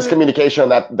miscommunication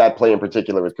on that play in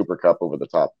particular with Cooper Kupp over the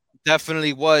top.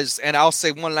 Definitely was. And I'll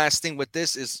say one last thing with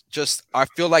this is just I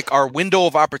feel like our window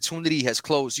of opportunity has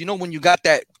closed. You know, when you got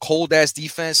that cold ass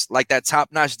defense, like that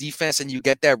top-notch defense, and you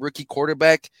get that rookie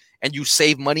quarterback and you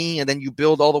save money and then you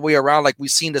build all the way around, like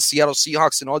we've seen the Seattle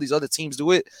Seahawks and all these other teams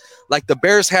do it. Like the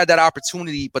Bears had that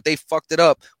opportunity, but they fucked it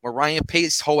up when Ryan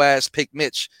Pace whole ass picked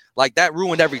Mitch. Like that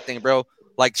ruined everything, bro.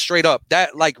 Like straight up,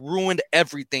 that like ruined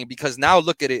everything because now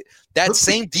look at it. That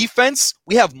same defense,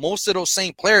 we have most of those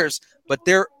same players, but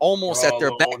they're almost at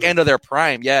their back end of their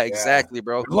prime. Yeah, exactly,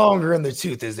 bro. Longer in the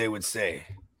tooth, as they would say.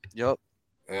 Yep.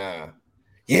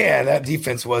 Yeah, that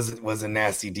defense was a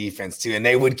nasty defense too, and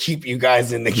they would keep you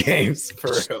guys in the games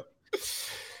for real.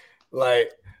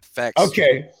 Like, facts.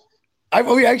 Okay,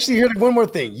 we actually heard one more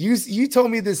thing. You told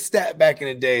me this stat back in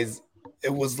the days.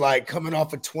 It was like coming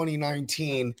off of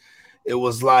 2019. It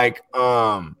was like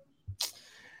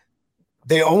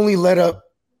they only let up.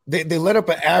 They let up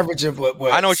an average of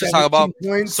what I know what you're talking about.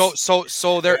 Points?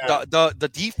 So the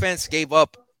defense gave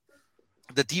up.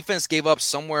 The defense gave up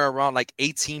somewhere around like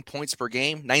 18 points per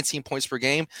game, 19 points per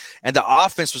game, and the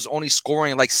offense was only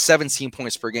scoring like 17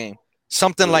 points per game,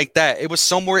 something like that. It was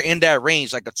somewhere in that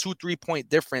range, like a 2-3 point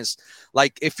difference.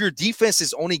 Like if your defense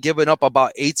is only giving up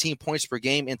about 18 points per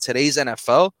game in today's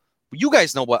NFL, you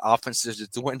guys know what offenses are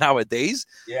doing nowadays.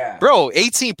 Yeah, bro,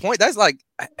 18 points. That's like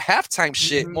halftime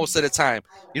shit most of the time.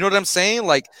 You know what I'm saying?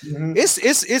 Like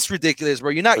it's ridiculous, bro.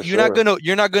 You're not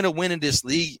gonna win in this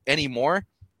league anymore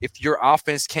if your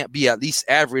offense can't be at least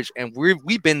average. And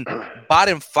we've been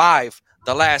bottom 5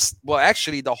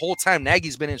 the whole time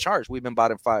Nagy's been in charge. We've been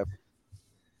bottom 5.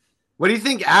 What do you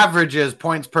think average is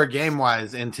points per game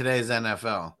wise in today's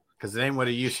NFL? Because it ain't what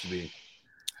it used to be.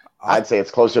 I'd say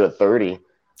it's closer to 30.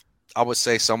 I would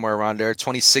say somewhere around there.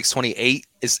 26, 28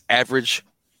 is average.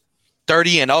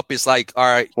 30 and up is like, all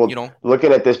right, well,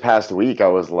 looking at this past week, I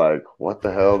was like, what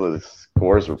the hell? The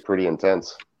scores were pretty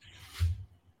intense.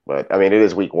 But, I mean, it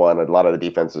is week 1. A lot of the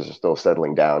defenses are still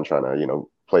settling down, trying to,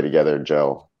 play together and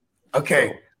gel.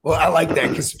 Okay. Well, I like that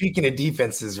because speaking of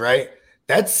defenses, right,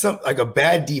 that's like a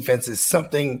bad defense is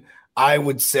something I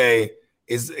would say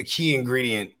is a key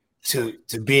ingredient to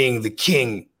being the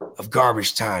king of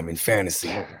garbage time in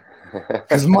fantasy.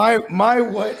 Because my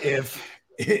what if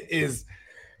is,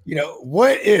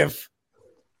 what if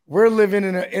we're living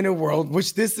in a world,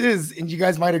 which this is, and you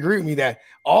guys might agree with me, that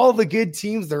all the good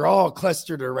teams, they're all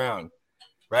clustered around,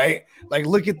 right? Like,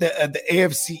 look at the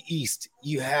AFC East.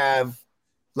 You have,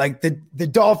 like, the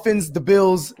Dolphins, the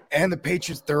Bills, and the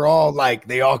Patriots. They're all, like,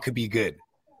 they all could be good,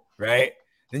 right?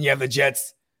 Then you have the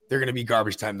Jets. They're going to be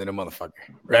garbage time than a motherfucker,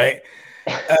 right?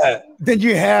 Then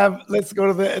you have, let's go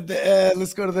to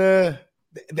the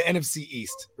NFC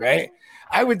East, right?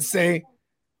 I would say,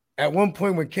 at one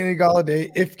point when Kenny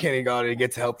Golladay, if Kenny Golladay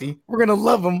gets healthy, we're going to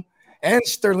love him and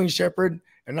Sterling Shepard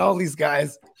and all these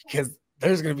guys because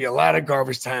there's going to be a lot of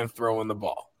garbage time throwing the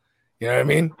ball. You know what I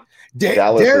mean?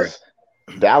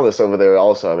 Dallas over there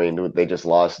also. I mean, they just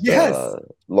lost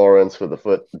Lawrence with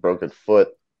a broken foot,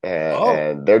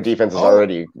 and their defense has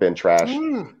already been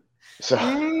trashed.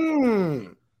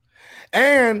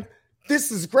 And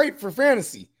this is great for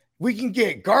fantasy. We can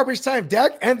get garbage time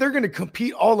Dak, and they're going to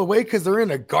compete all the way because they're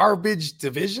in a garbage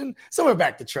division. Someone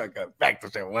back the truck up. Back the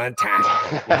truck one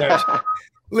time.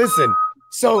 Listen,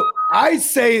 so I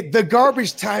say the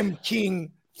garbage time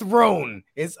king throne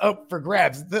is up for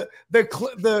grabs. The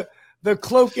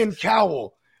cloak and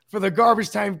cowl for the garbage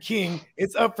time king,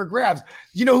 it's up for grabs.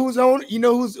 You know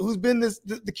who's been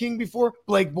the king before?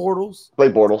 Blake Bortles.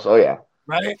 Blake Bortles, oh yeah.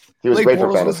 Right? He was Blake great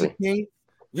Bortles for fantasy. Was the king.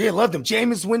 Yeah, loved him.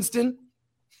 Jameis Winston.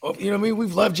 Oh, you know what I mean?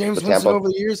 We've loved Jameis Winston over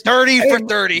the years. 30 for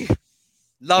 30.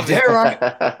 Love it.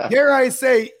 Dare I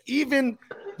say, even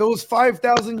those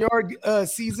 5,000-yard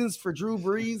seasons for Drew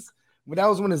Brees, when that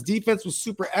was when his defense was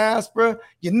super ass, bro,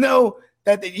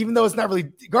 that even though it's not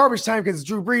really garbage time because it's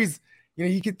Drew Brees,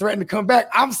 he could threaten to come back.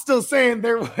 I'm still saying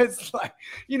there was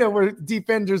where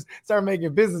defenders start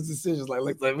making business decisions like,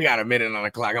 look, we got a minute on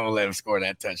the clock. I'm going to let him score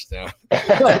that touchdown.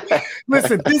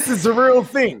 Listen, this is a real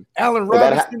thing. Allen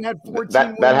Robinson had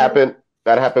 14. That happened.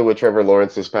 That happened with Trevor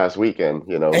Lawrence this past weekend.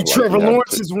 And Trevor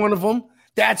Lawrence is one of them.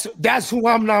 That's who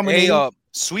I'm nominating. Hey,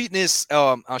 Sweetness,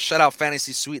 shout out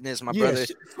Fantasy Sweetness, my brother.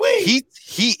 Sweet.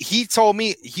 He told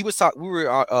me we were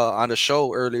on the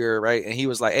show earlier, right? And he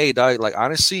was like, "Hey, dog, like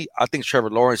honestly, I think Trevor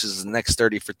Lawrence is the next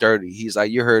 30 for 30." He's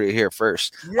like, "You heard it here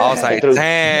first." Yeah. I was like,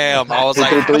 "Damn!" I was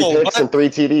like, 3 picks and 3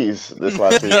 TDs this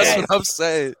last week. That's what I'm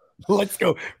saying. Let's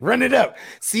go run it up.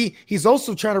 See, he's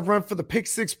also trying to run for the pick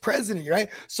 6 president, right?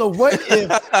 So what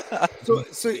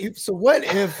if? so what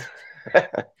if?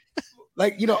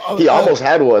 Like, he almost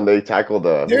had one. They tackled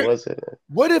who was it?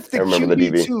 What if the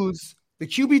QB2s the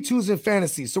QB2s in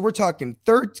fantasy. So we're talking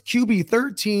QB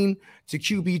 13 to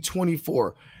QB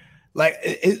 24. Like,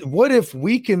 what if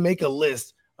we can make a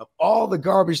list of all the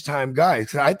garbage time guys?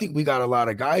 Because I think we got a lot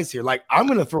of guys here. Like, I'm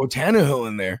going to throw Tannehill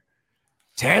in there.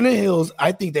 Tannehill's,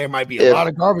 I think there might be a lot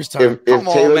of garbage time. If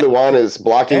Taylor Lewan is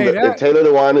blocking, if Taylor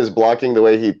Lewan is blocking the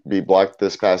way he blocked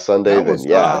this past Sunday, then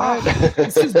yeah.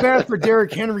 This is bad for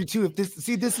Derrick Henry too. If this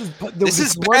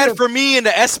is bad for me in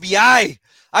the SBI.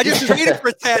 I just traded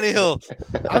for Tannehill.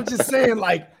 I'm just saying,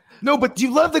 like, no, but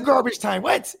you love the garbage time.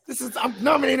 What? I'm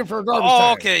nominated for a garbage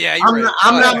time. Okay, yeah,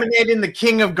 I'm nominating the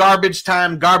king of garbage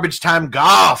time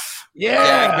golf.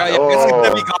 Yeah. It's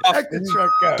gonna be golf.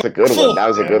 That's a good one. That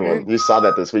was a good one. You saw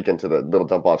that this weekend to the little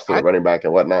dump offs to the running back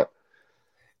and whatnot.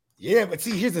 Yeah, but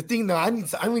see, here's the thing, though. I need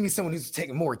someone who's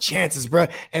taking more chances, bro.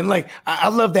 And like, I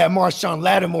love that Marshawn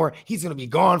Lattimore. He's gonna be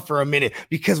gone for a minute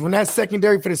because when that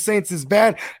secondary for the Saints is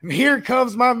bad, here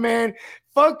comes my man.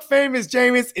 Fuck famous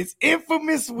Jameis. It's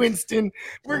infamous Winston.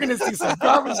 We're gonna see some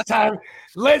garbage time.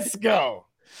 Let's go.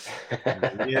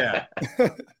 Yeah.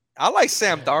 I like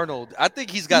Sam Darnold. I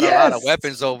think he's got a lot of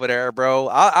weapons over there, bro.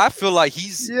 I feel like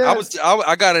he's. Yes.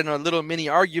 I got in a little mini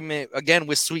argument again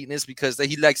with Sweetness because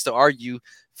he likes to argue,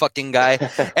 fucking guy.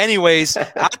 Anyways,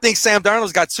 I think Sam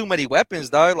Darnold's got too many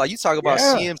weapons, dog. Like you talk about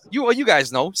CMC. You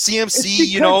guys know CMC.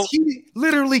 He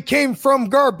literally came from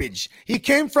garbage. He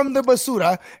came from the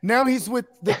basura. Now he's with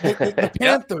the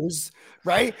Panthers,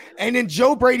 right? And then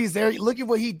Joe Brady's there. Look at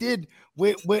what he did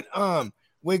with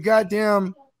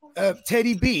goddamn.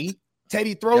 Teddy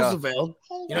Roosevelt.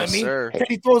 You know what I mean? Sir.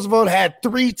 Teddy Roosevelt had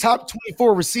 3 top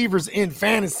 24 receivers in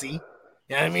fantasy. You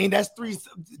know what I mean? That's 3.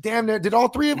 Damn near. Did all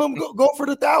 3 of them go for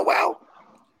the thou wow?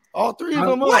 All 3 of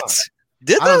them. What?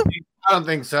 Did they? I don't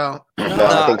think so. No,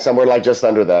 I think somewhere like just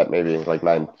under that, maybe like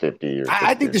 950.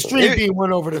 I think the stream beam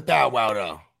went over the thou wow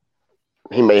though.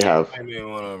 He may have.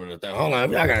 Hold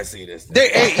on, I gotta see this.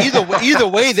 Either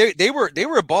way, they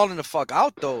were balling the fuck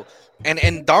out though, and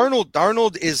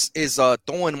Darnold is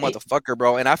throwing motherfucker,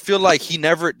 bro. And I feel like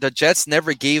the Jets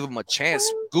never gave him a chance.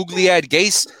 Googly eyed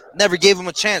Gase never gave him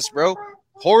a chance, bro.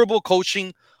 Horrible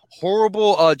coaching,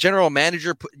 horrible general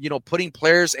manager, putting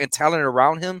players and talent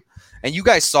around him. And you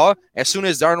guys saw as soon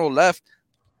as Darnold left.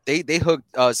 They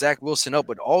hooked Zach Wilson up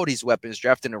with all these weapons,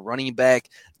 drafting a running back,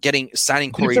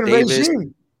 signing Corey Davis,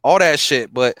 all that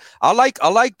shit. But I like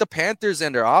the Panthers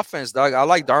and their offense, dog. I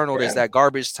like Darnold as that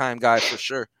garbage time guy for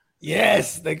sure.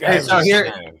 Yes, the guy. So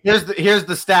here's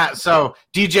the stat. So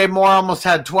DJ Moore almost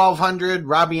had 1,200.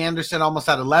 Robbie Anderson almost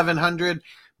had 1,100.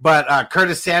 But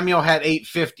Curtis Samuel had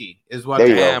 850. Is what?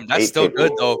 Damn, that's still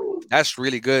good though. That's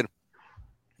really good.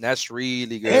 That's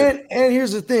really good. And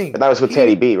here's the thing. And that was with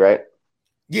Teddy B, right?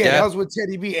 Yeah, that was with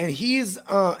Teddy B, and he's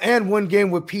and one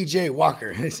game with PJ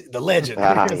Walker, the legend.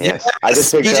 Yes. I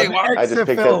just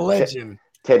picked up legend.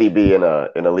 Teddy B in a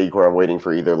league where I'm waiting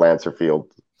for either Lance or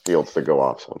Fields to go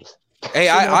off. So I'm just. Hey,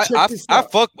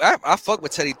 I fuck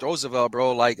with Teddy Roosevelt,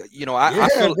 bro. Like I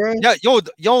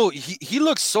feel he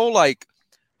looks so like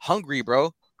hungry,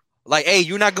 bro. Like, hey,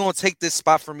 you're not gonna take this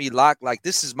spot from me, Lock. Like,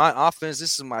 this is my offense,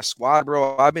 this is my squad,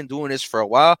 bro. I've been doing this for a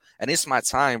while, and it's my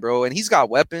time, bro. And he's got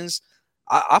weapons.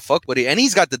 I fuck with it, and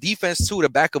he's got the defense too to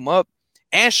back him up,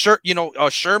 and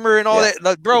Shermer and all that.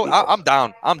 Like, bro, I'm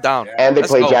down. And they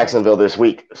play Jacksonville this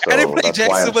week. So and they play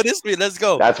Jacksonville this week. Let's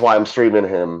go. That's why I'm streaming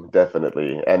him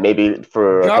definitely, and maybe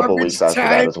for a couple weeks after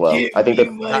that as well. I think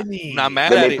not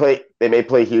mad at it. They may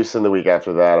play Houston the week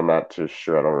after that. I'm not too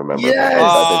sure. I don't remember.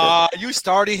 Yes. You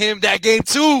started him that game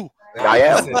too. I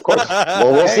am, of course.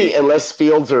 Well, we'll see. Unless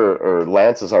Fields or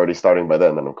Lance is already starting by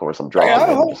then of course I'm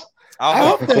dropping. I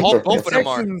hope both of them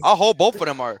are. I hope both of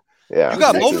them are. Yeah, you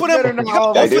got both of them. You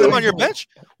got both of them on your bench.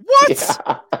 What?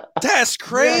 Yeah. That's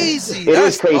crazy. It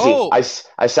is crazy.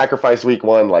 I sacrificed week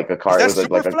 1 like a car. Is that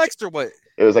super flexed or what?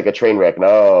 It was like a train wreck.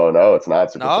 No, it's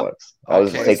not super flex. I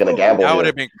was just taking a gamble. That would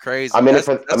have been crazy. I'm in it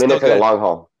for the long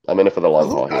haul.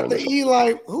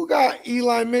 Who got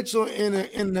Eli Mitchell in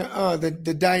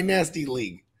the Dynasty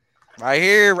League? Right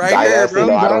here, bro.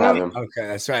 No, I don't have him. Okay,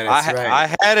 that's right. I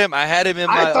had him in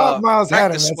my. I thought Miles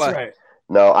had him. That's right.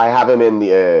 No, I have him in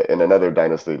in another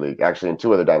dynasty league. Actually, in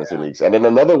 2 other dynasty leagues, and in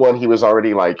another one, he was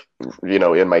already like,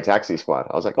 in my taxi squad.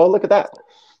 I was like, oh, look at that.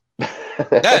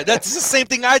 That's the same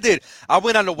thing I did. I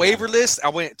went on the waiver list. I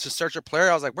went to search a player.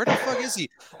 I was like, where the fuck is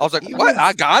he? I was like, what?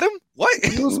 I got him? What?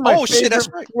 He was my shit, that's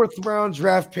right. 4th round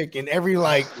draft pick in every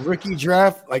rookie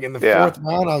draft. Like in the 4th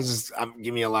round,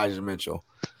 give me Elijah Mitchell.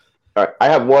 All right, I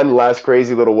have one last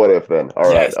crazy little what if then. All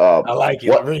right. I like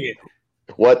it. Bring it.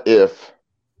 What if,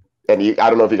 and I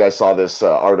don't know if you guys saw this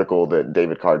article that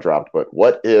David Carr dropped, but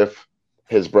what if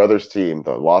his brother's team,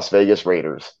 the Las Vegas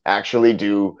Raiders, actually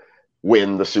do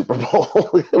win the Super Bowl.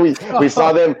 we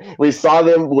saw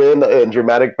them win in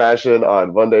dramatic fashion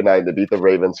on Monday night to beat the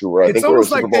Ravens, who were I think were a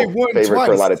Super Bowl favorite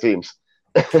for a lot of teams.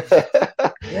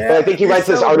 Yeah, I think he writes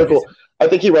this article. I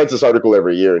think he writes this article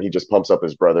every year, and he just pumps up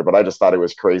his brother. But I just thought it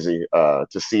was crazy to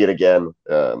see it again.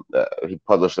 He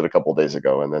published it a couple of days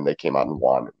ago, and then they came out and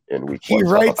won in week 1.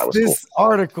 He writes this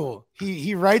article.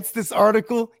 He writes this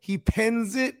article. He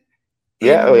pens it.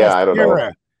 Yeah, I don't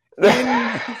know.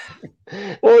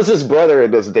 What was his brother?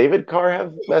 Does David Carr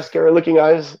have mascara-looking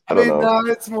eyes? I don't know. No,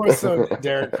 it's more so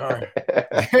Derek Carr.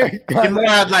 He more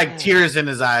had like tears in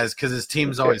his eyes because his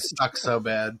team's always stuck so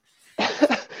bad.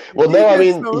 Well, no, I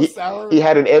mean, he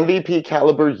had an MVP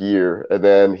caliber year, and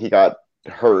then he got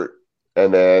hurt,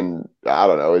 and then, I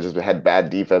don't know, it just had bad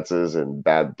defenses and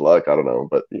bad luck, I don't know,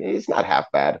 but he's not half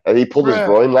bad. And he pulled his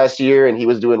groin last year, and he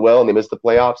was doing well, and they missed the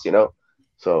playoffs,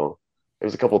 So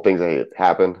there's a couple of things that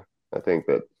happened, I think,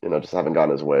 that, just haven't gone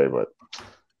his way, but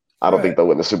I don't think they'll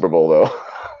win the Super Bowl, though.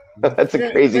 That's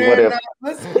a crazy what if.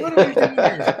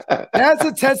 That's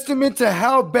a testament to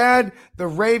how bad the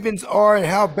Ravens are and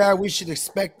how bad we should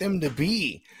expect them to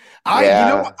be. I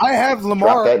have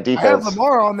Lamar. I have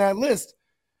Lamar on that list.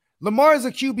 Lamar is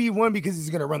a QB1 because he's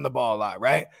going to run the ball a lot,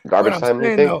 right? Garbage time.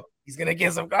 He's going to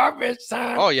get some garbage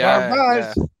time. Oh yeah.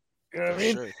 Garbage. You know what I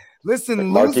mean? Sure. Listen,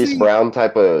 Marquise Brown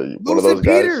type of one of those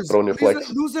guys throwing your flex.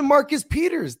 Losing Marcus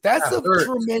Peters. That's a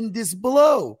tremendous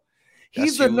blow.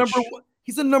 He's the number one.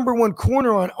 He's a number one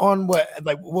corner on what?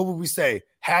 Like, what would we say?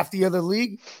 Half the other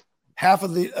league? Half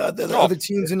of the other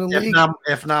teams in the league?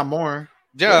 If not more.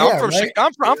 Yeah,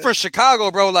 I'm from Chicago,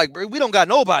 bro. Like, we don't got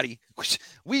nobody.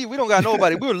 We don't got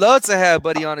nobody. We would love to have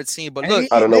Buddy on the team, but look.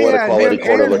 I don't know what a quality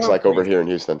corner looks like over here in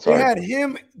Houston. Sorry. They had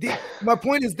him. My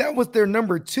point is that was their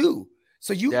number 2.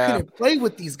 So you couldn't play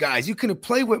with these guys. You couldn't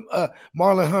play with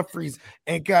Marlon Humphreys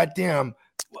and goddamn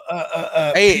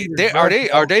hey,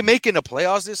 are they making the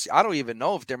playoffs this year? I don't even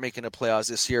know if they're making the playoffs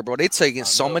this year, bro. They're taking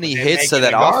so many hits to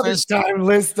that offense. Time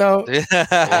list though.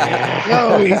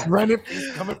 No, he's running.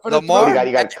 He's coming for the ball.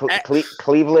 You got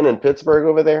Cleveland and Pittsburgh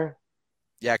over there.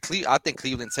 Yeah, I think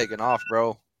Cleveland's taking off,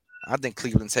 bro. I think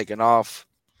Cleveland's taking off.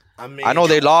 I mean, I know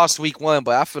they lost week 1,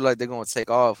 but I feel like they're going to take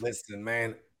off. Listen,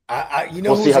 man.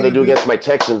 We'll see how they do against my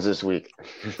Texans this week.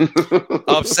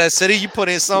 Upset City, you put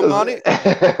in something on it.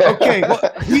 Okay,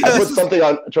 I put something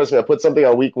on. Trust me, I put something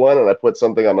on week 1, and I put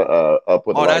something on. Up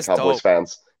with a lot of Cowboys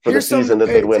fans for the season that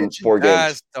they'd win 4 games.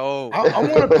 That's dope. I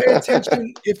want to pay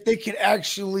attention if they could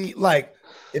actually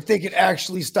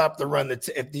stop the run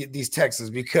these Texans,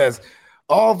 because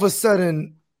all of a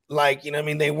sudden,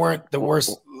 they weren't the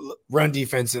worst run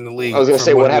defense in the league. I was going to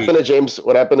say, what happened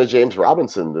to James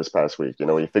Robinson this past week? You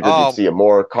figured you'd see him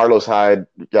more. Carlos Hyde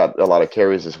got a lot of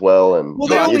carries as well, and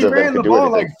they only ran the ball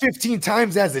like 15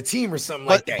 times as a team or something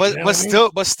like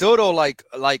that. But still though, like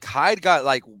Hyde got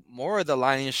like more of the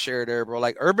lion's share there, bro.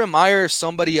 Like Urban Meyer,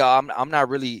 somebody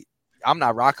I'm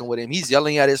not rocking with him. He's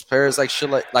yelling at his players like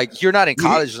shit. Like you're not in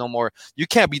college no more. You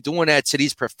can't be doing that to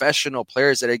these professional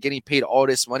players that are getting paid all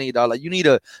this money, dog. Like you need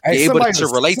to be able to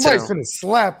relate to them. Somebody's gonna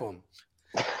slap him.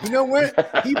 You know what?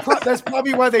 That's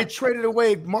probably why they traded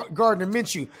away Gardner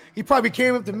Minshew. He probably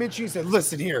came up to Minshew and said,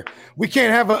 "Listen here, we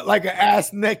can't have an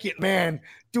ass naked man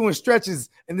doing stretches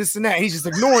and this and that." He's just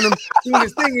ignoring him, doing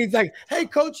his thing. He's like, "Hey,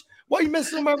 coach, why are you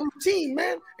messing with my routine,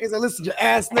 man?" He's like, "Listen, you're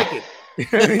ass naked. You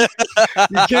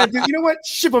can't do. You know what?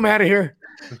 Ship him out of here."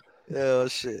 Oh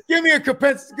shit! Give me a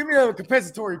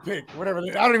compensatory pick, whatever. I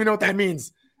don't even know what that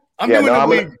means. I'm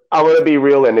gonna be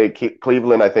real, and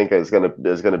Cleveland I think is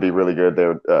gonna be really good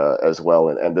there as well.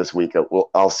 And this week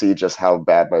I'll see just how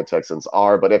bad my Texans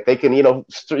are. But if they can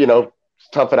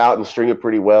tough it out and string it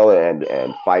pretty well and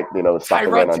fight stop the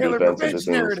run on defense.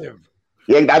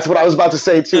 Yeah, that's what I was about to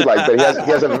say too. Like he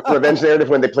has a revenge narrative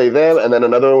when they play them, and then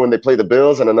another one when they play the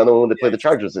Bills, and another one when they play the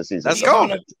Chargers this season. Let's go.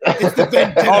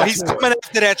 He's coming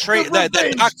after that trade, that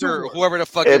doctor, whoever the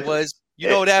fuck it was. You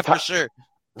know that for sure.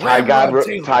 Ty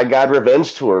God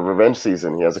revenge tour, revenge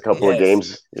season. He has a couple of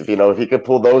games. If he could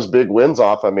pull those big wins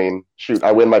off, I mean, shoot,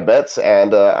 I win my bets,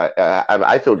 and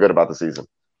I feel good about the season.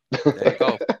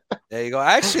 There you go.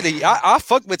 Actually, I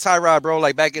fucked with Tyrod, bro.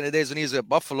 Like back in the days when he was at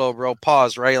Buffalo, bro.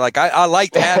 Pause, right? Like I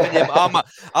liked having him on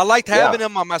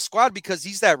him on my squad because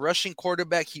he's that rushing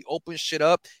quarterback. He opens shit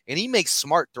up and he makes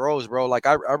smart throws, bro. Like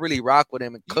I really rock with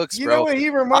him and Cooks, bro. You know what he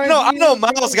reminds me? I know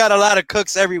Miles got a lot of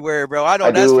Cooks everywver, bro. I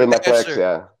do in my flex, sure.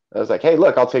 Yeah. I was like, hey,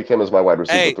 look, I'll take him as my wide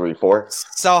receiver 3-4.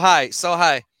 So high.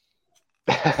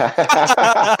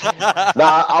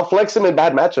 Nah, I'll flex him in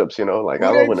bad matchups. I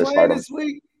don't win his startup.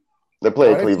 They're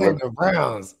playing They're playing Cleveland. the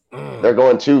Browns. They're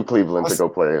going to Cleveland to go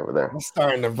play over there. I'm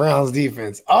starting the Browns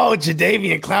defense. Oh,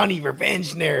 Jadeveon Clowney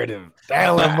revenge narrative.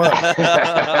 Dial him up.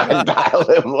 Dial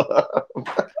him up.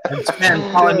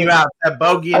 Man, calling you out. That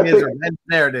bogey in his revenge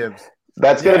narratives.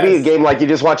 That's going to be a game like you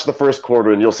just watch the first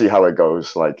quarter and you'll see how it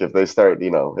goes. Like if they start,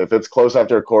 if it's close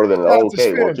after a quarter, then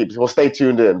okay, we'll stay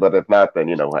tuned in. But if not, then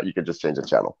you can just change the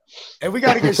channel. And we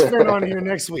got to get Stern on here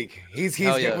next week. We're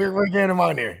getting him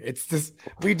on here. It's just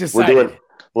we decided.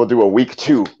 We'll do a week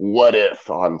 2 what if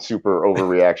on super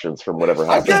overreactions from whatever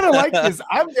happened. I kind of like this.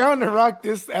 I'm down to rock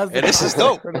this as the this is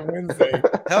dope for the Wednesday.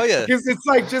 Hell yeah, because it's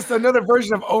like just another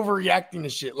version of overreacting to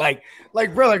shit. Like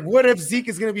bro, like what if Zeke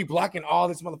is gonna be blocking all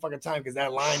this motherfucking time because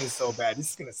that line is so bad?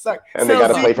 This is gonna suck. And they got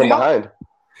to play from behind.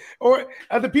 Or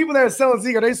are the people that are selling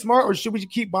Zeke, are they smart, or should we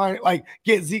keep buying,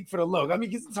 get Zeke for the low? I mean,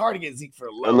 because it's hard to get Zeke for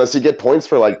the low. Unless you get points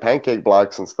for like pancake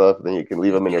blocks and stuff, then you can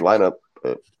leave them in your lineup.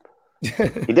 But he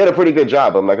did a pretty good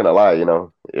job. I'm not gonna lie.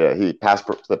 Yeah,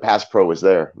 the pass pro was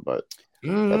there, but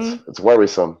it's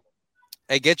worrisome.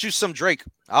 Hey, get you some Drake.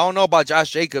 I don't know about Josh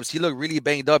Jacobs. He looked really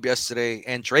banged up yesterday,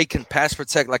 and Drake can pass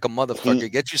protect like a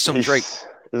motherfucker. Get you some Drake.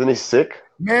 Isn't he sick?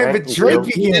 Man, but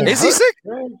Drake is he sick?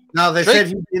 No, they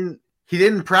said he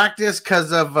didn't practice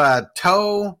because of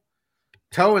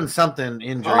toe and something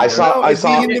injury. I saw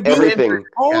everything.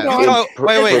 Hold on.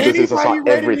 Wait. Anybody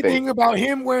read anything about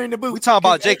him wearing the boots? We talking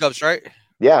about Jacobs, right?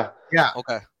 Yeah.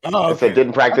 Okay. Oh, okay. It said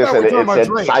didn't practice, and it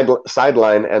said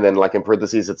sideline, and then like in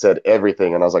parentheses it said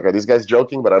everything, and I was like, are these guys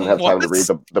joking? But I didn't have time to read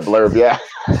the blurb. Yeah.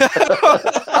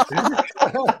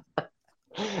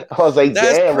 I was like,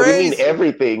 That's damn, crazy. what do you mean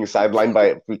everything?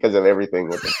 Sidelined because of everything.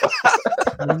 What the fuck?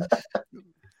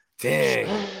 Dang.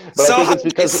 But I think it's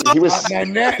because he was sick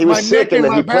and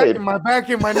then he played. My back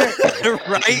and my neck.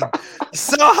 Right?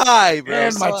 So high, bro.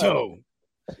 And my toe.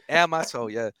 And my toe,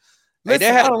 yeah.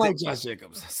 Listen, I don't like Josh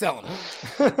Jacobs. Sell him.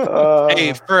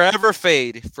 Hey, forever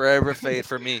fade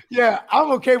for me. Yeah,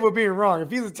 I'm okay with being wrong.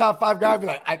 If he's a top 5 guy, I'd be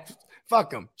like,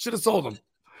 fuck him. Should have sold him.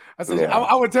 I said,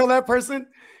 I would tell that person,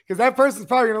 because that person's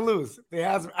probably going to lose.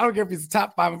 I don't care if he's a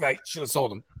top 5. I'm like, should have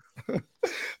sold him. I'm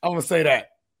going to say that.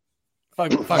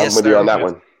 Fuck I'm with you on that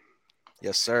one.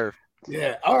 Yes, sir.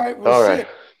 Yeah. All right. Well, shit.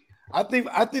 I think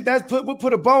we'll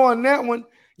put a bow on that one.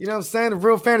 You know what I'm saying? The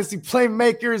Real Fantasy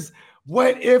Playmakers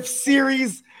What If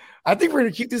series. I think we're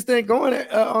gonna keep this thing going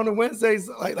on the Wednesdays.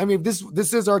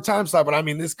 This is our time slot, but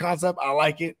this concept, I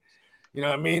like it. You know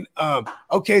what I mean?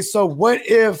 Okay, so what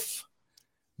if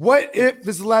this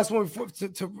is the last one before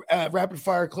to rapid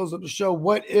fire close up the show?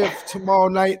 What if tomorrow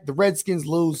night the Redskins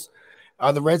lose?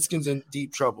 Are the Redskins in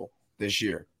deep trouble this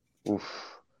year? Oof.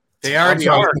 They already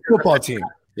are. The football team.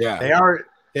 Yeah,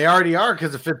 they already are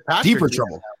because of Fitzpatrick. Deeper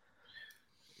trouble.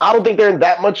 I don't think they're in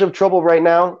that much of trouble right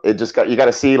now. You got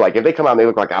to see, like, if they come out and they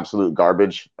look like absolute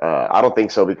garbage. I don't think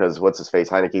so, because what's his face,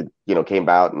 Heineke, came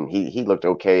out and he looked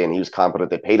okay and he was competent.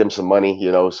 They paid him some money,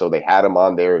 so they had him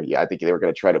on there. Yeah, I think they were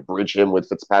going to try to bridge him with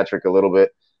Fitzpatrick a little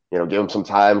bit, give him some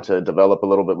time to develop a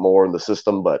little bit more in the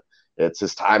system. But it's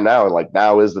his time now, and like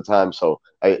now is the time. So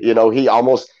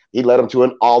he led him to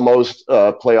an almost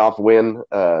playoff win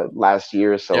last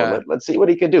year. So let's see what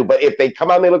he can do. But if they come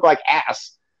out and they look like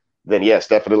ass, then yes,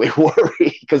 definitely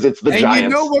worry, because it's the Giants. You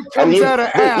know what comes out of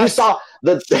ass? You saw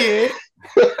the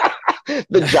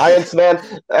Giants, man.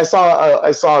 I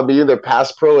saw me in their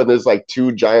pass pro, and there's like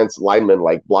 2 Giants linemen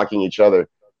like blocking each other.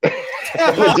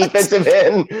 The defensive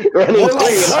end running through.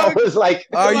 I was like,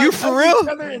 "Are you for real?"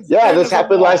 Yeah, this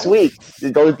happened last week.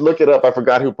 Go look it up. I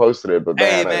forgot who posted it, but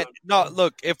man, no,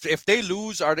 look, if they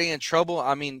lose, are they in trouble?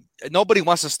 Nobody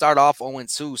wants to start off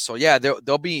 0-2, so yeah,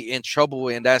 they'll be in trouble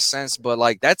in that sense. But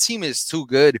like, that team is too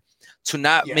good to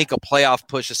not make a playoff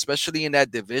push, especially in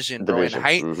that division, bro.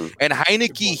 And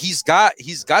Heineke, he's got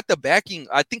the backing.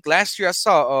 I think last year I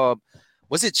saw.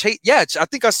 Was it Chase? Yeah, I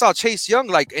think I saw Chase Young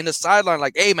like in the sideline,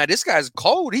 like, "Hey man, this guy's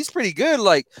cold. He's pretty good.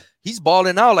 Like, he's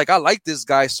balling out. Like, I like this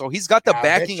guy." So he's got the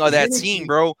backing of that team,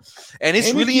 bro. And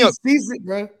it's really season,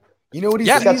 bro. You know what he's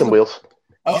got some wheels.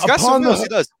 He's got some wheels. He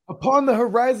does. Upon the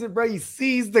horizon, bro, he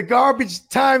sees the garbage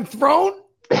time throne.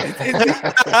 Is he coming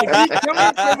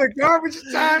for the garbage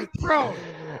time throne?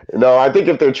 No, I think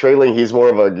if they're trailing, he's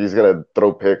gonna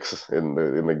throw picks in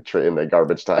the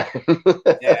garbage time.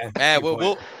 Yeah, man,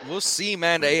 we'll see,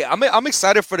 man. Hey, I'm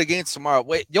excited for the game tomorrow.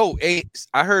 Wait,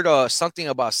 I heard something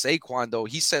about Saquon though.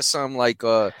 He said something like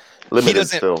limited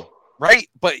still, right?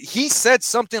 But he said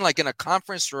something like in a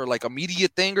conference or like a media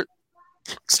thing, or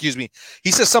excuse me,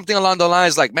 he said something along the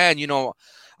lines like, "Man,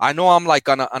 I know I'm like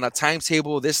on a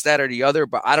timetable, this, that, or the other,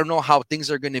 but I don't know how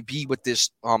things are going to be with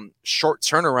this short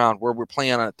turnaround where we're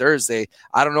playing on a Thursday.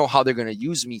 I don't know how they're going to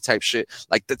use me type shit.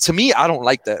 Like, to me, I don't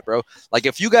like that, bro. Like,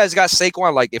 if you guys got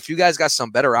Saquon, like, if you guys got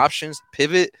some better options,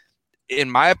 pivot. In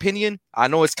my opinion, I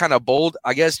know it's kind of bold,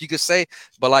 I guess you could say,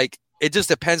 but like, it just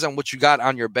depends on what you got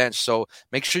on your bench. So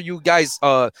make sure you guys,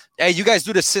 hey, you guys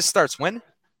do the sit starts when?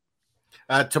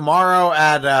 Tomorrow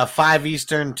at 5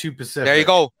 Eastern, 2 Pacific. There you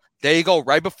go. There you go.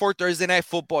 Right before Thursday Night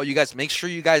Football, you guys make sure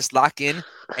you guys lock in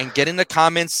and get in the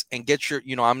comments and get your,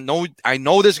 I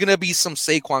know there's going to be some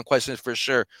Saquon questions for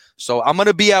sure. So I'm going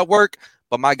to be at work.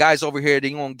 But my guys over here,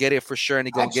 they're going to get it for sure, and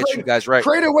they're going to get you guys right.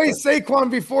 Trade away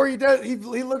Saquon before he does. He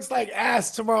looks like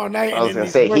ass tomorrow night. I was going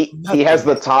to say, he has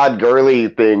the Todd Gurley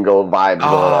thing vibe going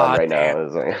on right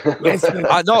damn. now.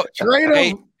 I know. Trade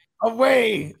him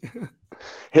away.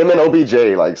 Him and OBJ,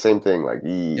 like, same thing. Like,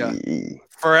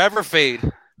 forever fade.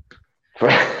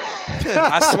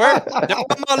 I swear. They're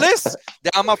on my list.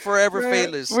 They're on my forever fade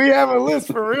list. We have a list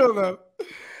for real, though.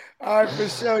 All right, for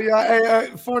sure, y'all.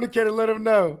 Hey, Fornicator, let them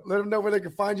know. Let them know where they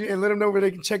can find you, and let them know where they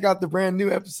can check out the brand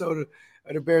new episode of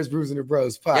the Bears, Brews, and the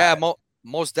Bros pod. Yeah,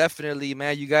 most definitely,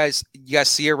 man. You guys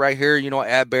see it right here.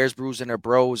 At Bears, Brews, and the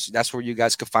Bros. That's where you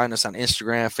guys can find us on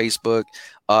Instagram, Facebook,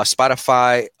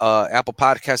 Spotify, Apple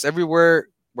Podcasts, everywhere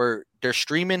where they're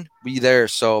streaming. We there.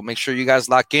 So make sure you guys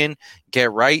lock in,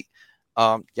 get right.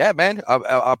 Yeah, man.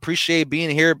 I appreciate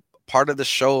being here. Part of the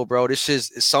show, bro. This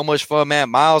is so much fun, man.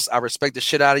 Miles, I respect the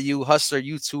shit out of you. Hustler,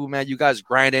 you too, man. You guys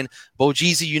grinding. Bo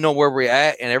Jeezy, you know where we're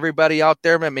at. And everybody out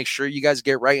there, man, make sure you guys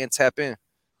get right and tap in.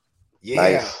 Yeah.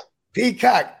 Nice.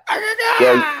 Peacock.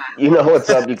 Yeah, you know what's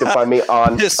up. You can find me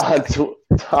on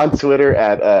Twitter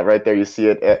at right there. You see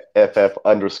it at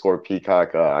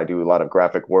FF_Peacock. I do a lot of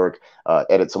graphic work,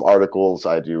 edit some articles.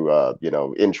 I do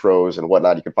intros and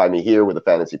whatnot. You can find me here with the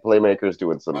Fantasy Playmakers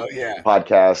doing some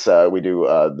podcasts. We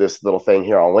do this little thing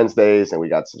here on Wednesdays, and we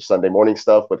got some Sunday morning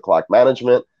stuff with Clock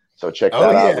Management. So check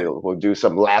that out. We'll do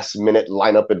some last minute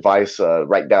lineup advice,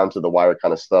 right down to the wire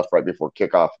kind of stuff right before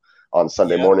kickoff on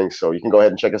Sunday morning. So you can go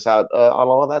ahead and check us out on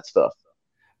all of that stuff.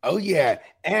 Oh yeah.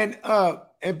 And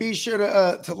be sure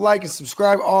to like and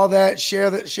subscribe, all that, share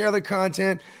the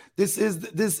content. This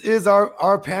is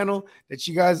our panel that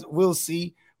you guys will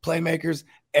see, Playmakers,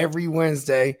 every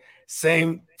Wednesday,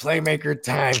 same Playmaker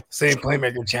time, same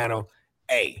Playmaker channel.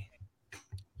 Hey.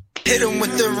 Hit him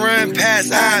with the run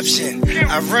pass option.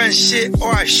 I run shit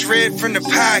or I shred from the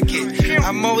pocket.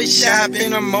 I'm always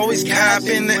shopping, I'm always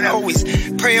copping, and always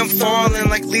pray I'm falling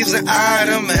like leaves an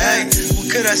item. Hey,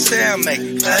 what could I say? I make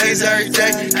plays every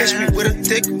day. Catch me with a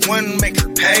thick one, make her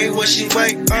pay what she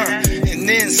weigh. And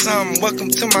then some. Welcome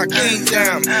to my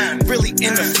kingdom. Really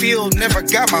in the field, never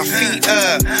got my feet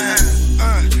up.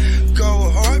 Go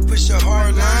hard, push a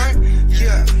hard line.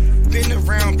 Yeah, been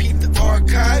around, peep the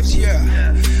archives. Yeah.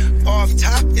 Off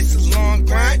top, it's a long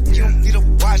grind. You don't need to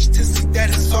watch to see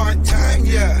that it's hard time,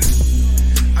 yeah.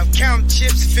 I'm counting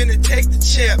chips, finna take the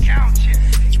chip.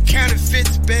 You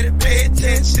counterfeits, better pay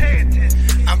attention.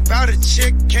 I'm about a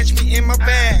chick, catch me in my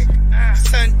bag.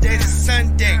 Sunday to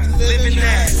Sunday, living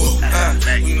that.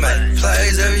 We make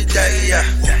plays every day, yeah.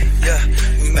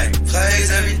 We make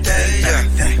plays every day, yeah.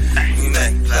 We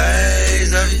make plays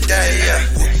every day, yeah.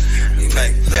 We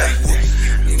make, we make,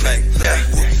 we make,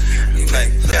 we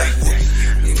make, we make,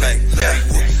 we make,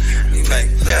 we make, we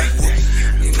make, we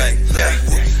make, we make,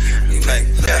 we make, we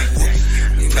make,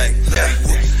 we make, we make, we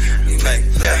make, we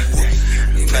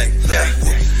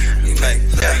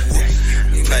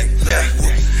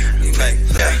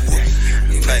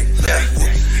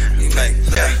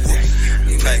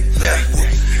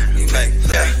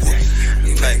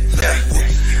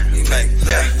make,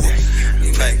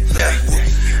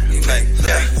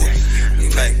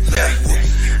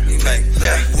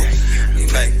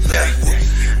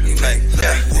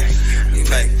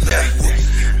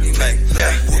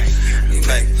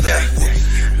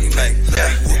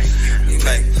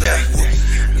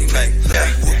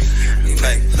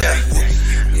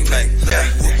 we make,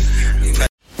 we make,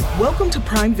 Welcome to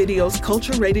Prime Video's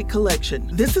culture-rated collection.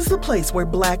 This is the place where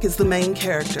Black is the main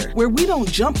character, where we don't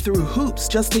jump through hoops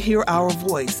just to hear our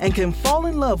voice and can fall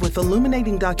in love with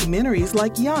illuminating documentaries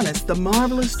like Giannis, The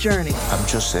Marvelous Journey. I'm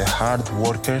just a hard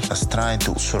worker that's trying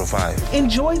to survive.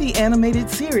 Enjoy the animated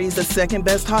series, The Second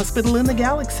Best Hospital in the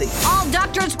Galaxy. All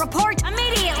doctors report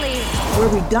immediately! Where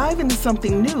we dive into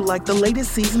something new like the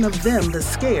latest season of Them, The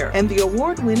Scare, and the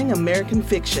award-winning American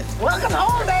Fiction. Welcome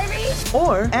home, baby!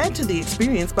 Or add to the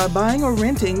experience by buying or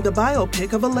renting the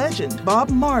biopic of a legend, Bob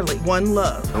Marley, One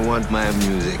Love. I want my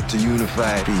music to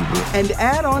unify people. And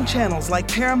add-on channels like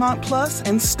Paramount Plus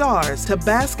and Stars to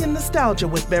bask in nostalgia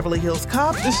with Beverly Hills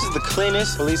Cop. This is the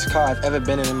cleanest police car I've ever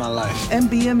been in my life. And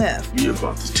BMF. You're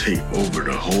about to take over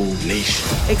the whole nation.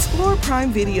 Explore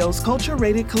Prime Video's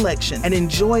culture-rated collection and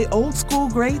enjoy old school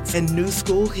greats and new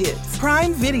school hits.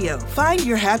 Prime Video. Find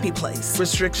your happy place.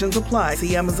 Restrictions apply.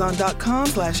 See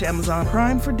Amazon.com/Amazon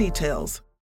Prime for details.